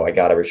you're like, oh, I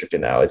gotta restrict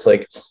it now. It's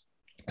like,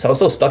 so I was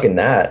still stuck in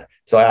that.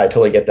 So I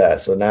totally get that.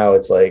 So now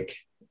it's like,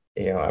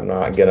 I'm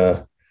not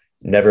gonna,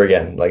 never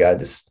again. Like I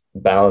just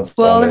balance.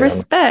 Well,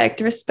 respect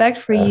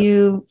for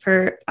you.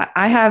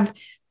 I have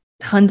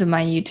tons of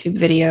my YouTube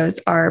videos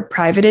are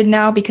privated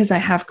now because I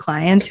have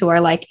clients who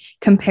are like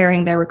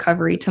comparing their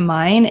recovery to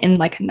mine in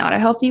like not a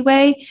healthy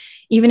way.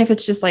 Even if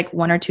it's just like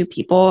one or two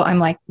people, I'm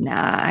like,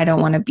 nah, I don't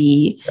want to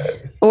be,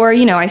 or,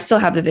 I still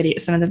have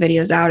some of the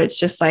videos out. It's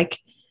just like,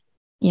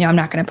 I'm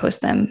not going to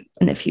post them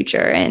in the future,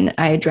 and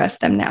I address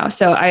them now.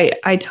 So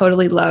I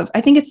totally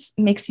I think it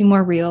makes you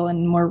more real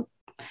and more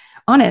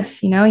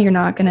honest. You're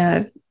not going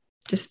to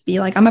just be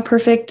like, I'm a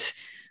perfect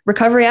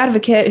recovery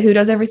advocate who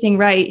does everything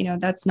right.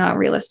 That's not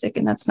realistic,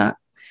 and that's not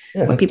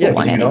what people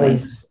want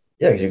anyways.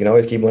 Because you can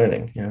always keep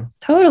learning.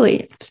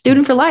 Totally.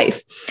 Student for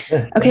life.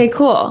 Okay,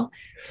 cool.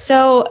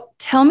 So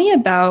tell me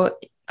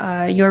about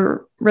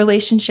your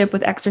relationship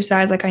with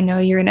exercise. Like I know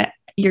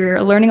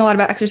you're learning a lot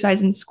about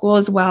exercise in school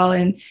as well.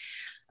 And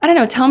I don't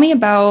know, tell me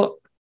about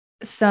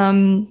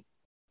some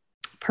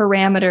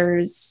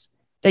parameters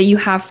that you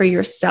have for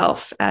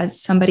yourself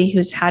as somebody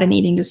who's had an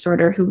eating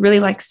disorder, who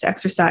really likes to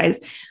exercise.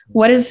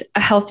 What does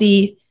a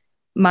healthy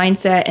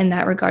mindset in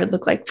that regard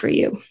look like for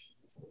you?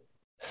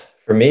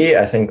 For me,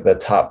 I think the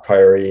top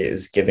priority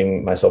is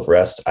giving myself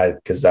rest.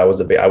 Because that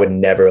was I would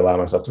never allow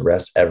myself to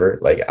rest ever.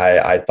 Like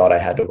I thought I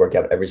had to work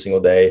out every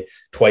single day,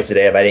 twice a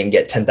day. If I didn't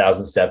get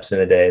 10,000 steps in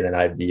a day, then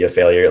I'd be a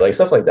failure, like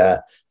stuff like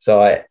that. So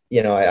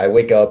I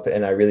wake up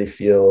and I really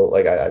feel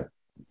like I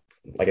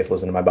guess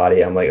listen to my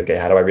body. I'm like, okay,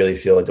 how do I really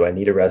feel? Like, do I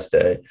need a rest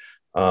day?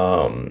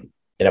 And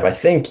if I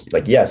think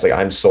like, yes, like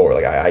I'm sore,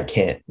 like I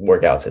can't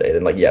work out today,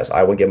 then like, yes,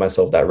 I will give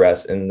myself that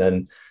rest. And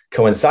then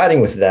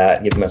coinciding with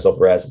that, giving myself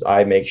rest, is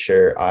I make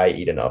sure I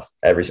eat enough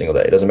every single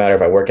day. It doesn't matter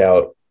if I work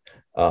out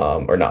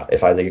or not.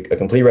 If I take a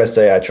complete rest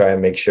day, I try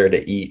and make sure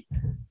to eat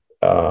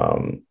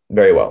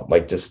very well.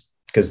 Like just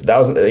because that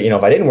was,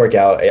 if I didn't work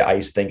out, I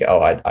used to think, oh,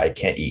 I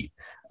can't eat.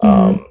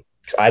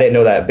 I didn't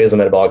know that basal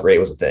metabolic rate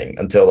was a thing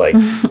until like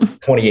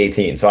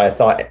 2018. So I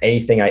thought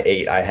anything I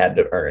ate, I had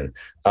to earn.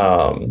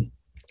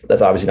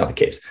 That's obviously not the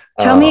case.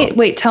 Tell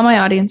my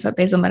audience what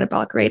basal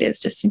metabolic rate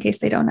is, just in case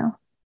they don't know.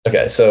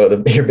 Okay.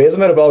 So your basal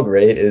metabolic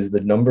rate is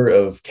the number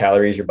of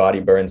calories your body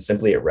burns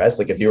simply at rest.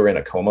 Like if you were in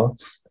a coma,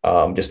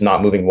 just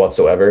not moving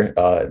whatsoever,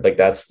 like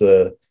that's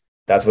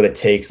what it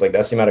takes. Like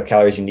that's the amount of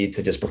calories you need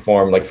to just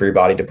perform, like for your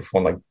body to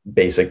perform like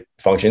basic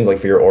functions, like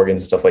for your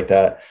organs and stuff like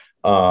that.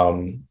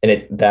 And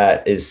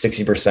that is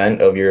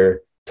 60% of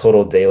your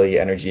total daily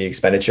energy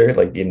expenditure,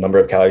 like the number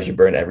of calories you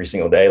burn every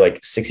single day. Like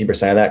 60%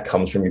 of that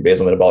comes from your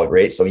basal metabolic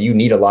rate. So you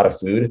need a lot of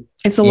food.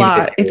 It's a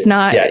lot. It's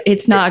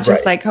not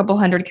just like a couple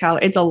hundred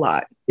calories. It's a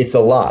lot. It's a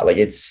lot. Like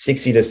it's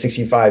 60 to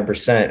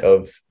 65%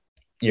 of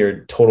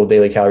your total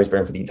daily calories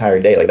burned for the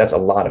entire day. Like that's a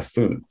lot of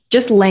food.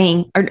 Just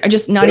laying, or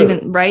just not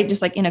even, right?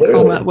 Just like in a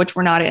coma, which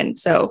we're not in.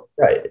 So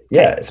right.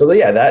 Yeah. Okay. So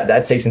yeah,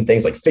 that takes in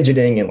things like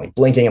fidgeting and like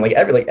blinking and like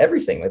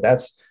everything. Like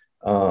that's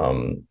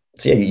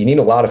so yeah, you need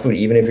a lot of food,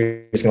 even if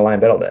you're just gonna lie in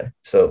bed all day.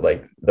 So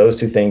like those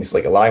two things,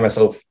 like allowing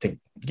myself to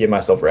give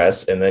myself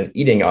rest, and then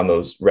eating on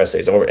those rest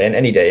days. And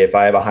any day, if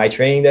I have a high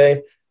training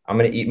day, I'm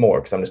gonna eat more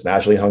because I'm just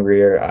naturally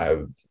hungrier.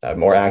 I'm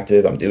more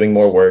active. I'm doing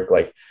more work.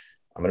 Like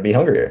I'm gonna be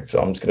hungrier,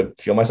 so I'm just gonna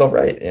feel myself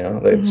right.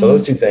 So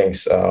those two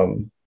things,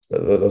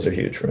 those are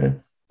huge for me.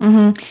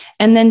 Mm-hmm.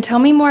 And then tell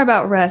me more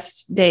about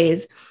rest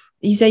days.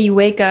 You say you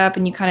wake up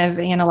and you kind of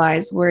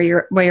analyze where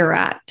you're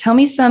at. Tell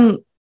me some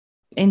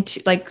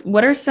into like,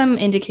 what are some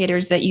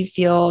indicators that you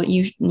feel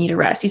you need a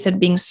rest? You said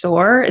being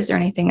sore. Is there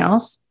anything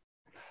else?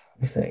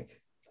 I think.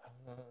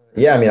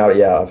 Yeah, I mean,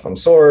 yeah, if I'm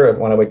sore,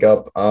 when I wake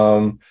up,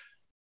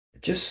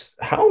 just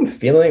how I'm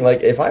feeling.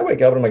 Like if I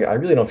wake up and I'm like, I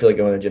really don't feel like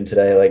going to the gym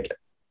today, like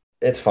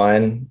it's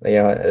fine.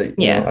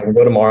 Yeah. I can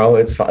go tomorrow.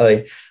 It's fine.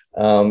 Like,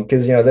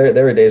 because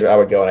there were days where I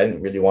would go and I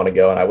didn't really want to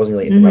go and I wasn't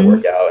really into my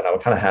workout and I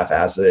would kind of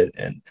half-ass it.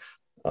 And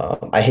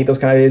I hate those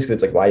kind of days because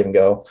it's like, why even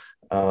go?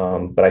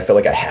 But I felt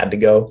like I had to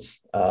go.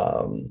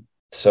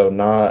 So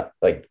not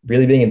like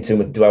really being in tune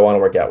with, do I want to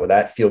work out? Would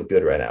that feel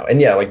good right now?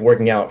 And yeah, like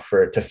working out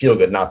to feel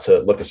good, not to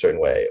look a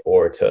certain way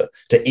or to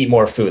eat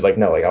more food. Like,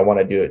 no, like I want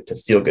to do it to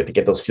feel good, to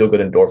get those feel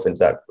good endorphins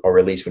that are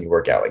released when you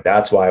work out. Like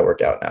that's why I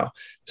work out now.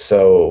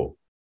 So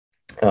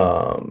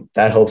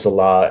that helps a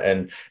lot.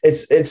 And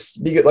it's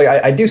because like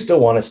I do still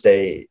want to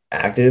stay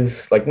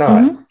active, like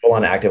not full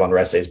on active on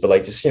rest days, but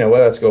like just whether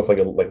let's go for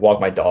like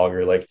walk my dog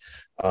or like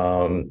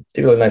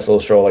do a nice little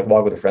stroll, like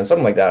walk with a friend,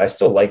 something like that. I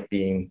still like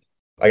being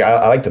like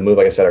I like to move.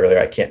 Like I said earlier,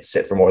 I can't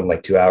sit for more than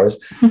like 2 hours.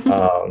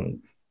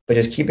 But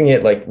just keeping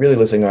it like really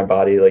listening to my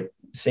body, like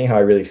seeing how I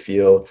really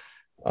feel,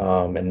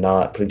 and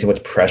not putting too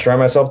much pressure on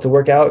myself to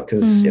work out.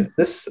 Because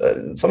this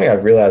something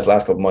I've realized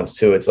last couple months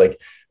too. It's like,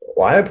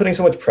 why am I putting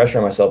so much pressure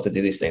on myself to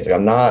do these things?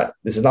 Like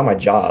this is not my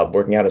job.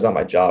 Working out is not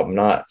my job. I'm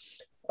not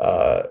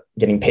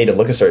getting paid to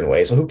look a certain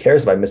way. So who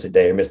cares if I miss a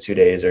day or miss 2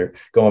 days or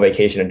go on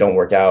vacation and don't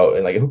work out?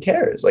 And like, who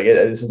cares? Like,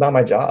 this is not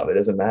my job. It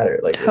doesn't matter.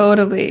 Like,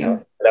 totally.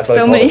 That's why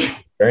so many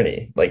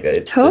journey. Like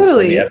it's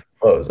totally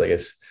close. Like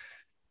it's.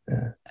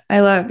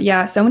 I love.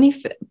 Yeah. So many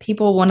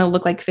people want to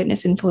look like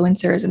fitness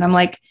influencers. And I'm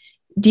like,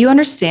 do you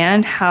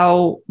understand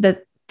how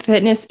the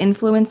fitness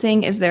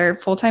influencing is their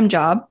full-time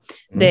job?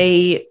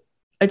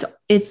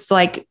 It's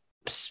like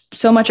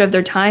so much of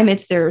their time.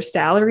 It's their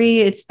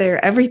salary. It's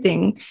their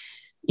everything,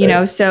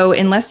 so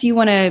unless you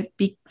want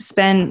to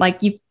spend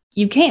like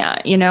you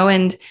can't,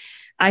 and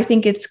I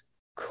think it's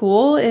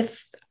cool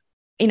if,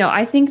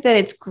 I think that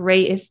it's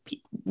great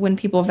when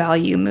people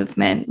value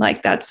movement,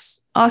 like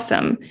that's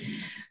awesome.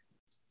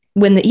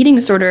 When the eating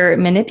disorder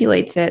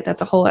manipulates it,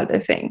 that's a whole other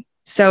thing.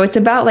 So it's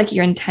about like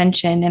your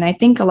intention. And I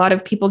think a lot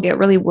of people get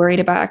really worried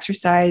about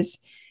exercise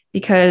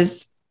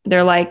because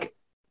they're like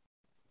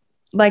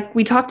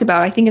we talked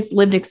about, I think it's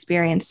lived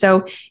experience.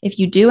 So if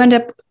you do end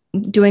up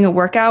doing a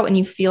workout and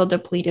you feel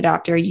depleted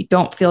after, you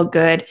don't feel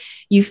good,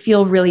 you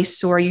feel really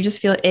sore, you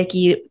just feel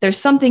icky, there's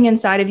something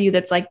inside of you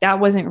that's like, that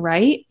wasn't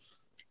right.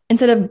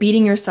 Instead of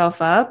beating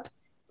yourself up,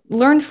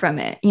 learn from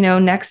it.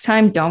 Next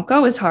time, don't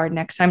go as hard.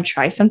 Next time,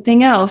 try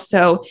something else.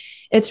 So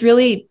it's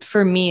really,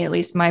 for me, at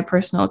least my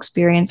personal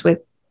experience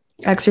with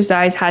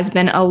exercise has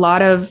been a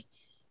lot of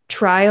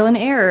trial and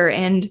error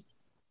and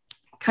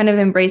kind of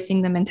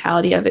embracing the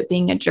mentality of it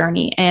being a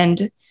journey.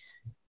 And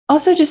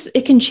also just,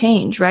 it can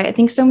change, right? I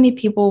think so many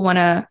people want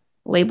to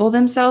label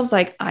themselves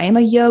like, I am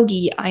a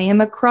yogi, I am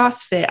a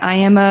CrossFit, I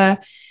am a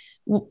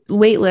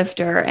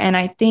weightlifter. And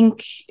I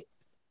think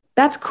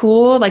that's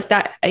cool, like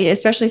that,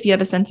 especially if you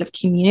have a sense of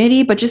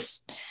community, but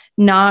just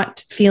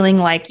not feeling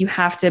like you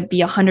have to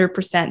be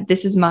 100%.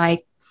 This is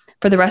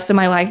for the rest of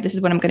my life, this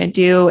is what I'm going to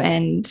do.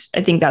 And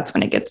I think that's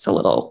when it gets a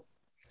little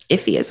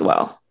iffy as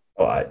well.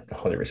 Oh, I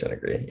 100%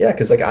 agree. Yeah.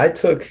 Cause like I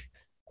took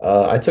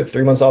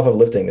 3 months off of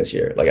lifting this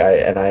year. Like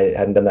I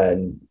hadn't done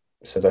that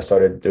since I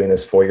started doing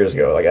this 4 years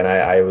ago. Like, and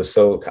I was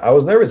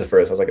nervous at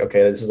first. I was like,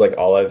 okay, this is like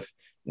all I've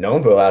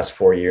known for the last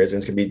 4 years and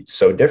it's going to be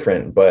so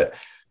different, but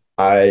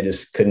I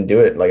just couldn't do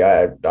it. Like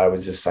I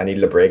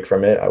needed a break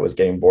from it. I was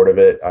getting bored of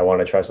it. I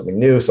wanted to try something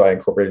new. So I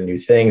incorporated new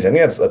things. I think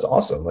that's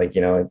awesome. Like,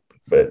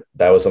 but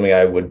that was something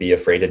I would be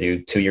afraid to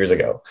do 2 years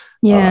ago.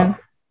 Yeah.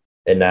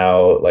 And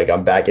now like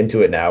I'm back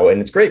into it now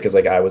and it's great because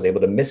like I was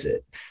able to miss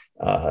it.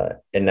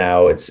 And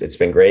now it's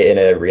been great. And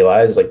I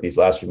realized like these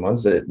last few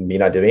months that me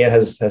not doing it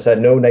has had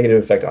no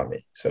negative effect on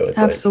me. So it's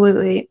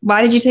absolutely.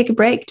 Why did you take a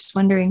break? Just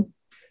wondering.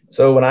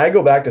 So when I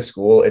go back to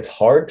school, it's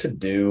hard to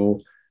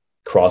do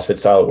CrossFit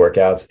style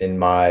workouts in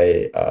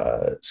my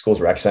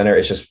school's rec center.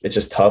 It's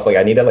just tough. Like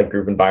I need that like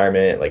group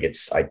environment. Like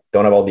I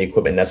don't have all the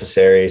equipment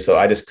necessary. So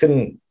I just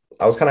couldn't,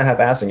 I was kind of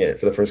half-assing it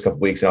for the first couple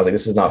of weeks. And I was like,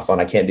 this is not fun.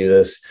 I can't do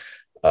this.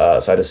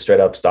 So I just straight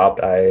up stopped.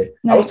 I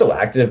was still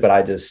active, but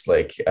I just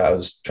I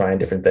was trying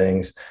different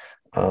things.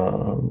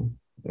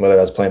 Whether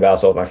I was playing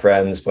basketball with my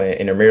friends, playing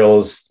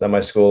intramurals that my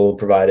school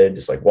provided,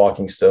 just like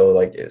walking still,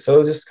 so it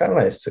was just kind of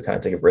nice to kind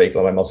of take a break,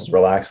 let my muscles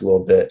relax a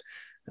little bit.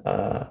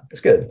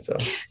 It's good. So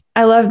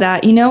I love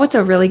that. What's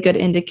a really good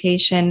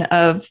indication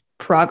of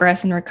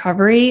progress and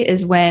recovery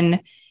is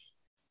when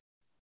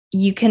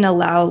you can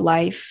allow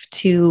life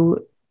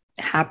to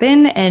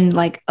happen and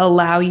like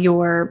allow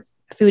your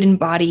food and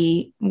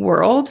body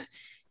world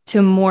to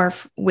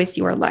morph with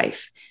your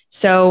life.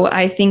 So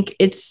I think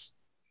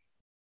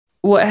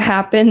what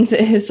happens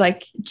is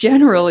like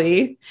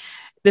generally,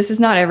 this is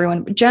not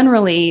everyone, but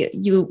generally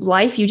you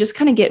just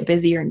kind of get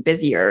busier and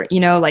busier,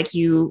 like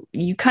you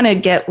kind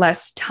of get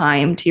less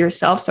time to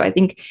yourself. So I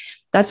think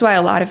that's why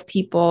a lot of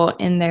people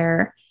end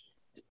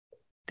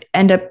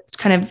up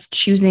kind of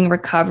choosing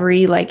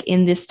recovery like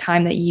in this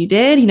time that you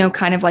did,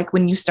 kind of like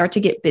when you start to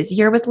get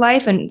busier with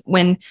life and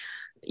when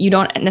you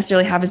don't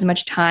necessarily have as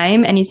much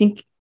time. And you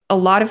think a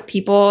lot of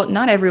people,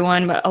 not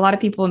everyone, but a lot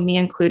of people, me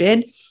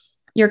included,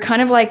 you're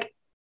kind of like,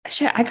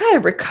 shit, I got to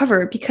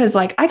recover because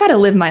like, I got to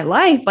live my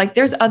life. Like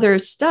there's other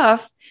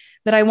stuff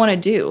that I want to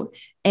do.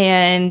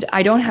 And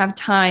I don't have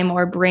time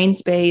or brain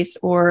space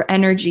or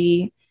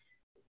energy,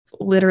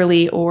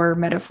 literally or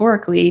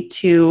metaphorically,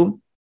 to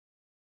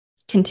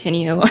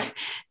continue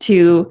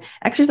to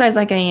exercise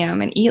like I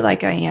am and eat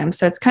like I am.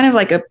 So it's kind of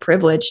like a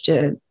privilege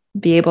to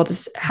be able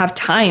to have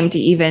time to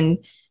even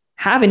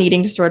have an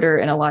eating disorder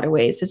in a lot of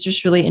ways. It's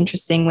just really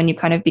interesting when you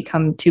kind of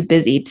become too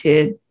busy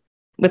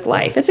with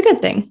life. It's a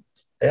good thing.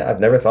 Yeah, I've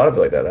never thought of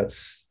it like that.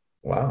 That's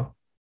wow.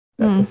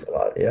 That's a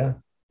lot. Yeah,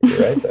 you're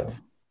right though.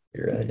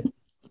 You're right.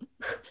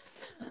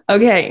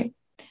 Okay.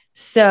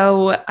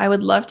 So I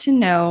would love to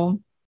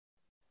know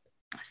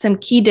some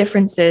key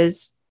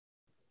differences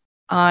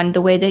on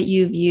the way that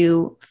you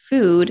view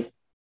food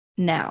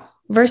now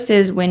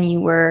versus when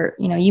you were,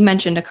 you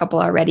mentioned a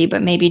couple already,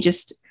 but maybe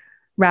just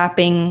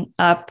wrapping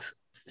up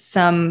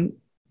some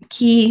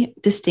key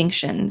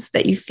distinctions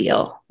that you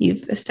feel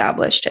you've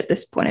established at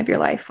this point of your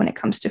life when it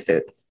comes to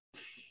food.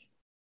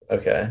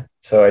 Okay.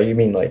 So you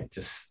mean like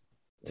just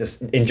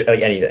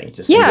like anything?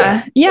 Just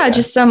yeah.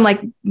 Just some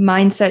like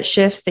mindset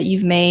shifts that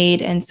you've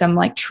made and some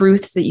like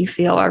truths that you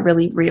feel are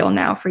really real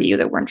now for you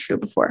that weren't true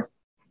before.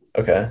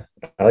 Okay.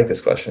 I like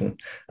this question.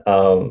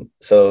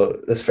 So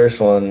this first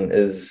one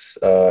is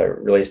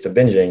relates to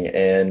binging,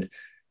 and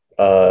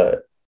I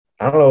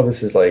don't know if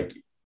this is like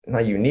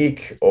not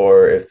unique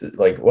or if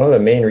like one of the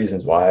main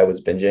reasons why I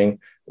was binging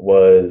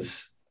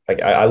was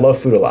like I love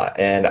food a lot,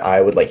 and I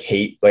would like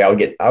hate like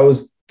I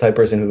was the type of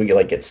person who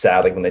would get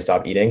sad like when they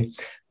stop eating.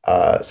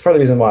 So part of the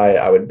reason why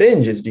I would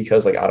binge is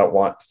because like I don't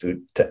want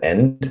food to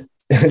end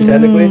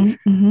technically.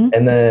 Mm-hmm.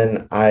 And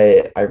then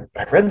I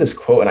read this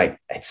quote, and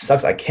it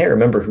sucks, I can't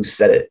remember who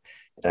said it.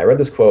 And I read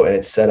this quote, and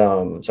it said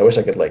so I wish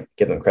I could like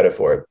give them credit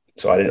for it.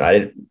 So I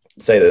didn't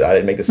say that, I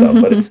didn't make this up,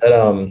 but it said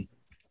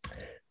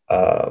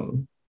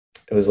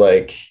it was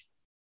like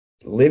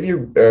live your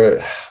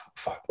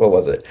what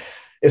was it?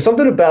 It's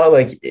something about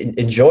like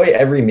enjoy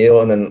every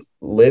meal and then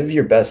live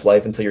your best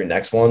life until your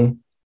next one.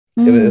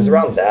 It was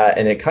around that,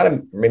 and it kind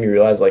of made me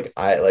realize like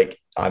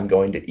I'm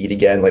going to eat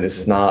again. Like this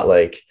is not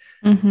like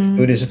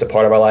food is just a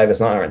part of our life.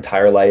 It's not our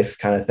entire life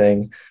kind of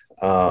thing.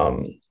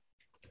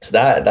 So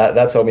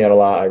that's helped me out a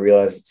lot. I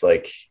realized it's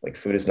like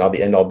food is not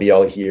the end all be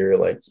all here.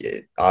 Like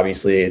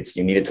obviously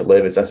you need it to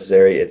live. It's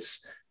necessary.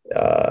 It's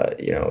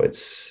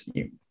it's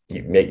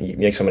you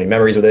make so many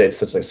memories with it. It's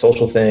such like a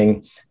social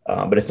thing,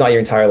 but it's not your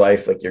entire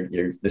life. Like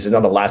this is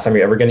not the last time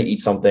you're ever going to eat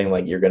something.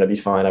 Like you're going to be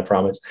fine, I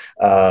promise.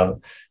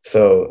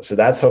 So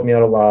that's helped me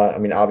out a lot. I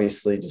mean,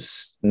 obviously,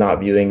 just not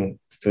viewing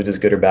food as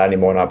good or bad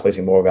anymore, not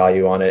placing more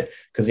value on it,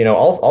 because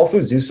all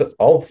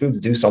foods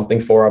do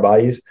something for our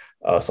bodies.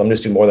 Some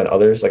just do more than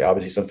others. Like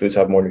obviously, some foods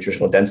have more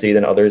nutritional density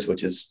than others,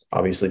 which is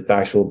obviously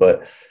factual.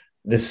 But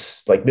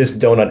this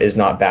donut is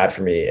not bad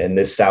for me, and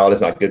this salad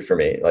is not good for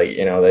me. Like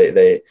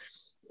they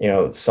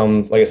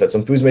some, like I said,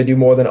 some foods may do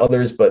more than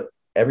others, but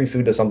every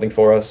food does something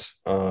for us.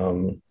 It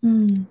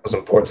was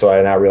important. So I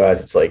now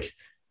realize it's like,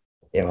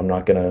 I'm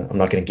not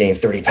gonna gain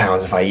 30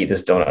 pounds if I eat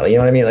this donut. You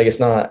know what I mean? Like it's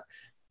not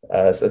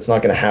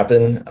going to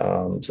happen.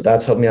 So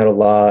that's helped me out a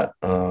lot.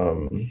 I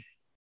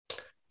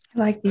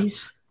like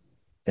these.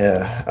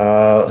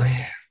 Yeah.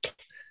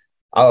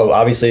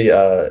 Obviously,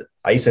 I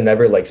used to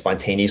never like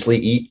spontaneously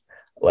eat.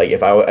 Like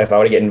if I were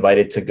to get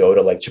invited to go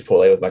to like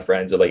Chipotle with my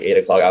friends at like 8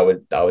 o'clock, I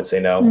would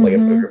say no. Like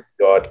if we were to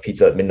go out to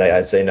pizza at midnight,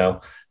 I'd say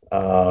no.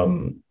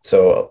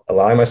 So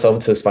allowing myself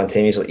to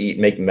spontaneously eat,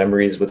 make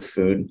memories with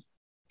food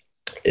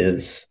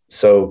is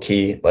so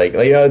key.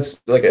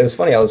 It's like, it was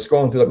funny. I was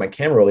scrolling through like my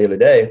camera roll the other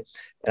day,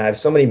 and I have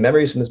so many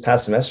memories from this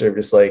past semester of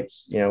just like,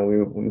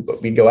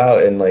 we'd go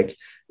out and like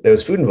there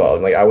was food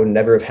involved. Like I would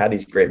never have had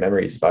these great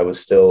memories if I was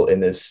still in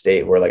this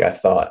state where like I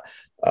thought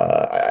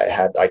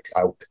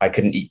I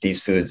couldn't eat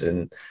these foods.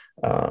 And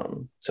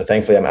so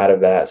thankfully I'm out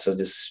of that. So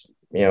just,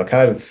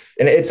 kind of,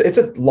 and it's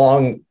a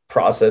long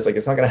process. Like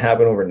it's not going to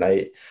happen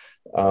overnight.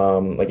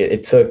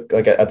 It took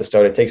like at the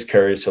start, it takes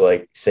courage to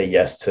like say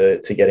yes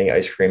to getting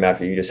ice cream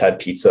after you just had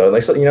pizza.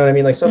 Like, so, you know what I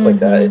mean? Like stuff like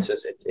that.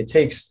 It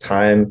takes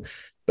time,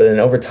 but then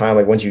over time,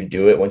 like once you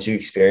do it, once you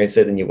experience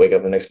it, then you wake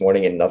up the next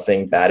morning and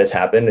nothing bad has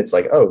happened. It's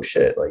like, oh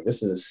shit, like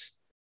this is,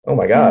 oh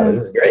my God,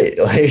 this is great.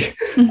 Like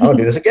I'll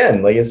do this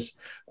again. Like it's,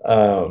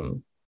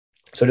 so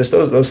just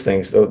those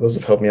things, those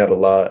have helped me out a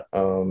lot.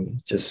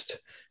 Just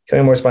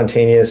becoming more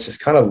spontaneous,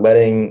 just kind of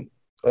letting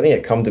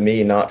it come to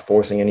me, not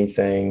forcing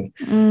anything.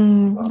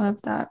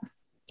 Love that.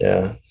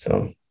 Yeah.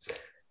 So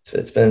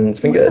it's been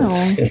good.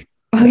 Okay.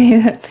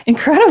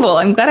 Incredible.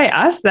 I'm glad I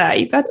asked that.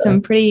 You've got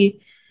some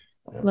pretty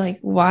like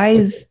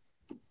wise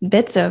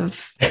bits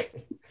of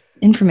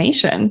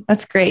information.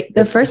 That's great.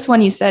 The first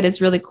one you said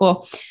is really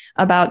cool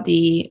about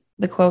the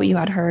quote you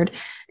had heard.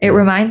 It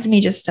reminds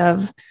me just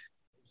of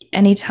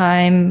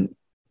anytime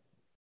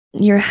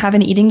you have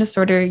an eating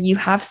disorder, you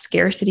have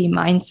scarcity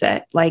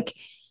mindset. Like,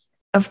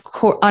 of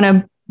course, on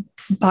a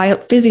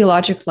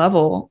physiologic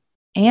level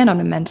and on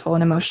a mental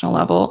and emotional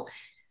level,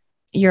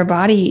 your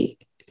body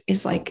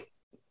is like,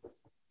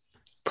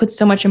 puts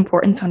so much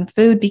importance on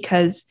food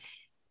because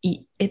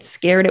it's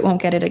scared it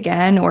won't get it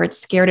again, or it's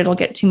scared it'll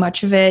get too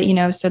much of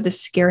it, so the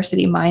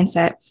scarcity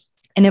mindset,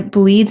 and it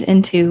bleeds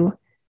into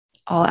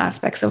all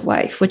aspects of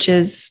life, which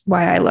is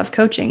why I love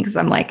coaching. Because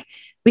I'm like,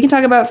 we can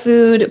talk about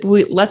food,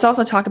 but let's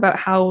also talk about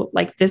how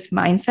like this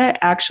mindset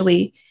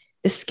actually,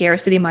 the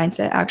scarcity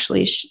mindset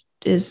actually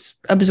is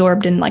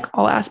absorbed in like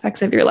all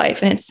aspects of your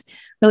life. And it's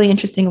really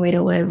interesting way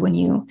to live when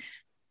you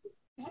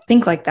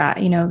think like that,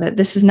 that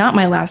this is not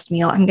my last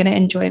meal. I'm going to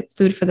enjoy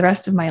food for the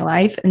rest of my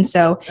life. And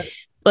so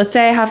let's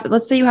say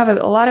you have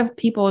a lot of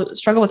people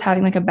struggle with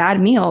having like a bad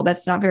meal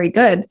that's not very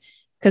good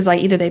because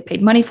like either they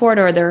paid money for it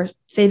or they're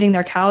saving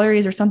their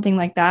calories or something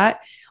like that,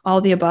 all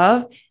of the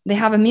above. They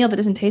have a meal that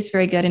doesn't taste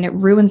very good and it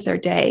ruins their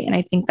day. And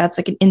I think that's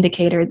like an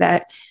indicator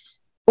that,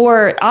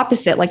 or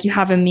opposite, like you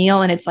have a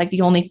meal and it's like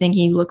the only thing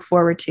you look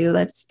forward to.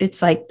 That's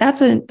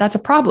a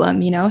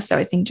problem, So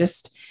I think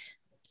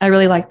I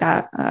really like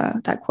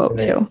that quote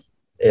too.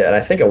 Yeah. And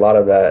I think a lot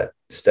of that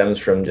stems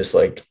from just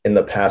like in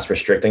the past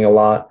restricting a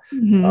lot.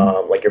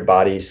 Like your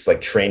body's like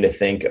trained to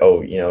think,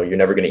 oh, you're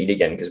never going to eat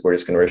again because we're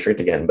just going to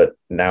restrict again. But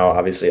now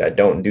obviously I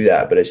don't do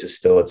that, but it's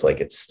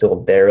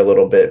still there a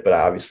little bit, but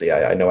obviously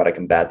I know how to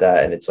combat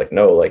that. And it's like,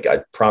 no, like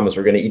I promise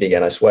we're going to eat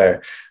again. I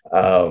swear.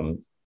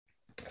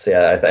 So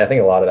yeah, I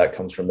think a lot of that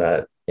comes from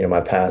that,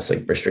 my past,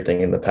 like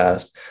restricting in the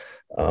past.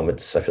 I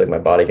feel like my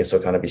body can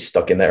still kind of be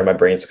stuck in there. My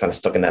brain's kind of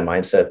stuck in that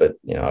mindset, but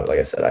like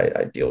I said,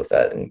 I deal with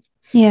that and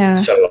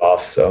shut it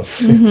off. So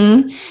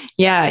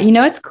yeah,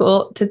 it's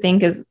cool to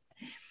think is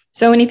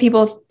so many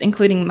people,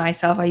 including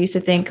myself, I used to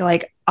think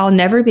like, I'll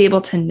never be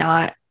able to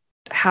not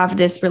have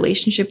this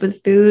relationship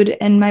with food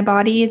and my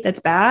body that's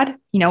bad,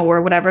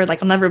 or whatever.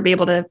 Like I'll never be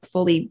able to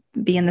fully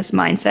be in this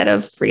mindset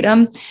of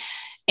freedom.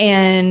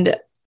 And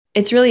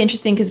it's really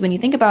interesting because when you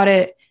think about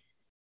it,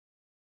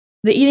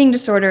 the eating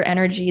disorder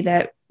energy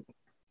that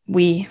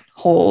we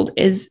hold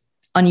is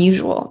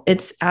unusual.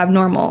 It's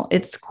abnormal.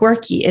 It's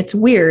quirky. It's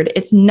weird.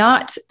 It's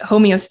not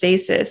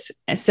homeostasis.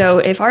 So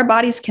if our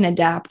bodies can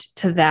adapt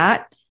to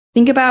that,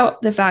 think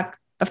about the fact,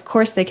 of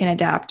course, they can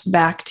adapt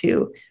back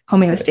to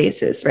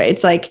homeostasis, right?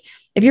 It's like,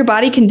 if your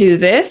body can do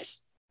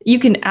this, you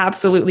can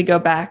absolutely go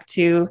back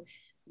to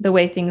the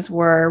way things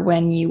were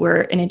when you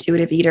were an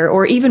intuitive eater,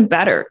 or even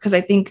better. Because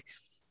I think,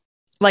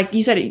 like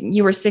you said,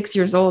 you were 6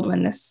 years old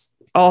when this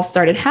all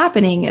started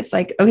happening. It's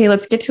like, okay,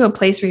 let's get to a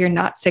place where you're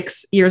not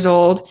 6 years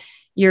old.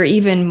 You're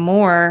even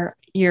more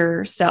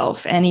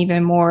yourself and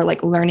even more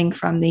like learning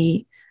from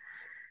the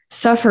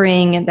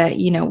suffering that,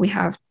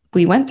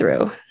 we went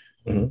through.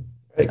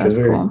 Because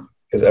cool.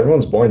 Because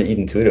everyone's born to eat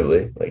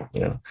intuitively,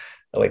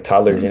 like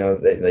toddlers,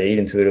 they eat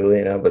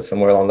intuitively, but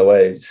somewhere along the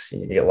way,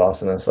 you get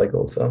lost in that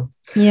cycle. So,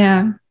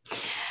 yeah.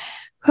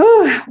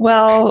 Whew.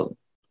 Well,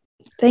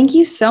 thank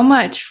you so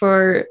much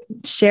for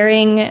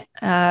sharing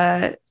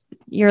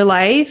your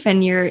life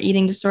and your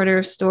eating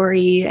disorder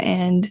story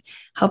and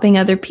helping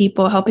other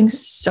people, helping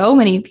so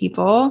many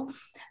people.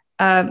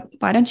 Why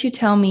don't you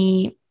tell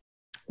my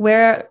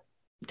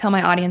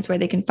audience where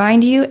they can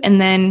find you, and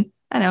then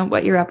I don't know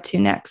what you're up to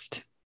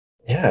next.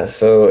 Yeah.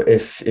 So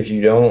if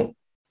you don't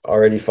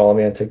already follow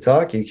me on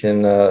TikTok, you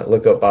can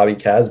look up Bobby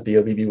Kazz,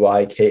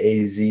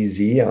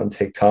 BobbyKazz on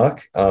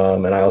TikTok.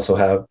 And I also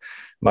have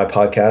my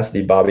podcast,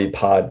 the Bobby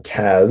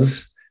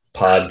Podcast,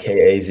 Pod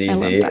Kazz.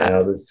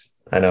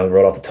 I know,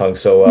 wrote off the tongue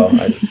so well.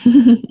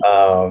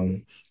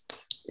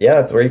 Yeah,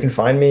 that's where you can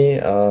find me.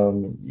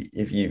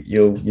 If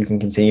you can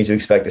continue to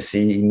expect to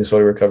see eating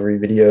disorder recovery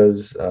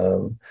videos,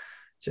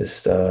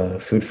 just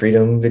food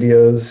freedom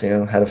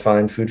videos, how to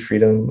find food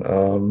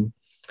freedom,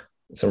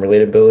 some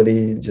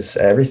relatability, just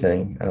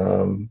everything.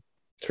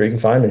 That's where you can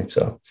find me.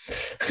 So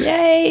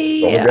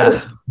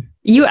yay.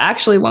 You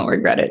actually won't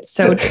regret it.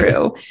 So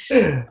true.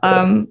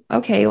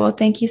 Okay. Well,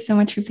 thank you so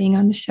much for being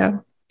on the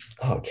show.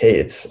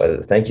 Okay.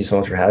 Thank you so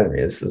much for having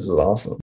me. This was awesome.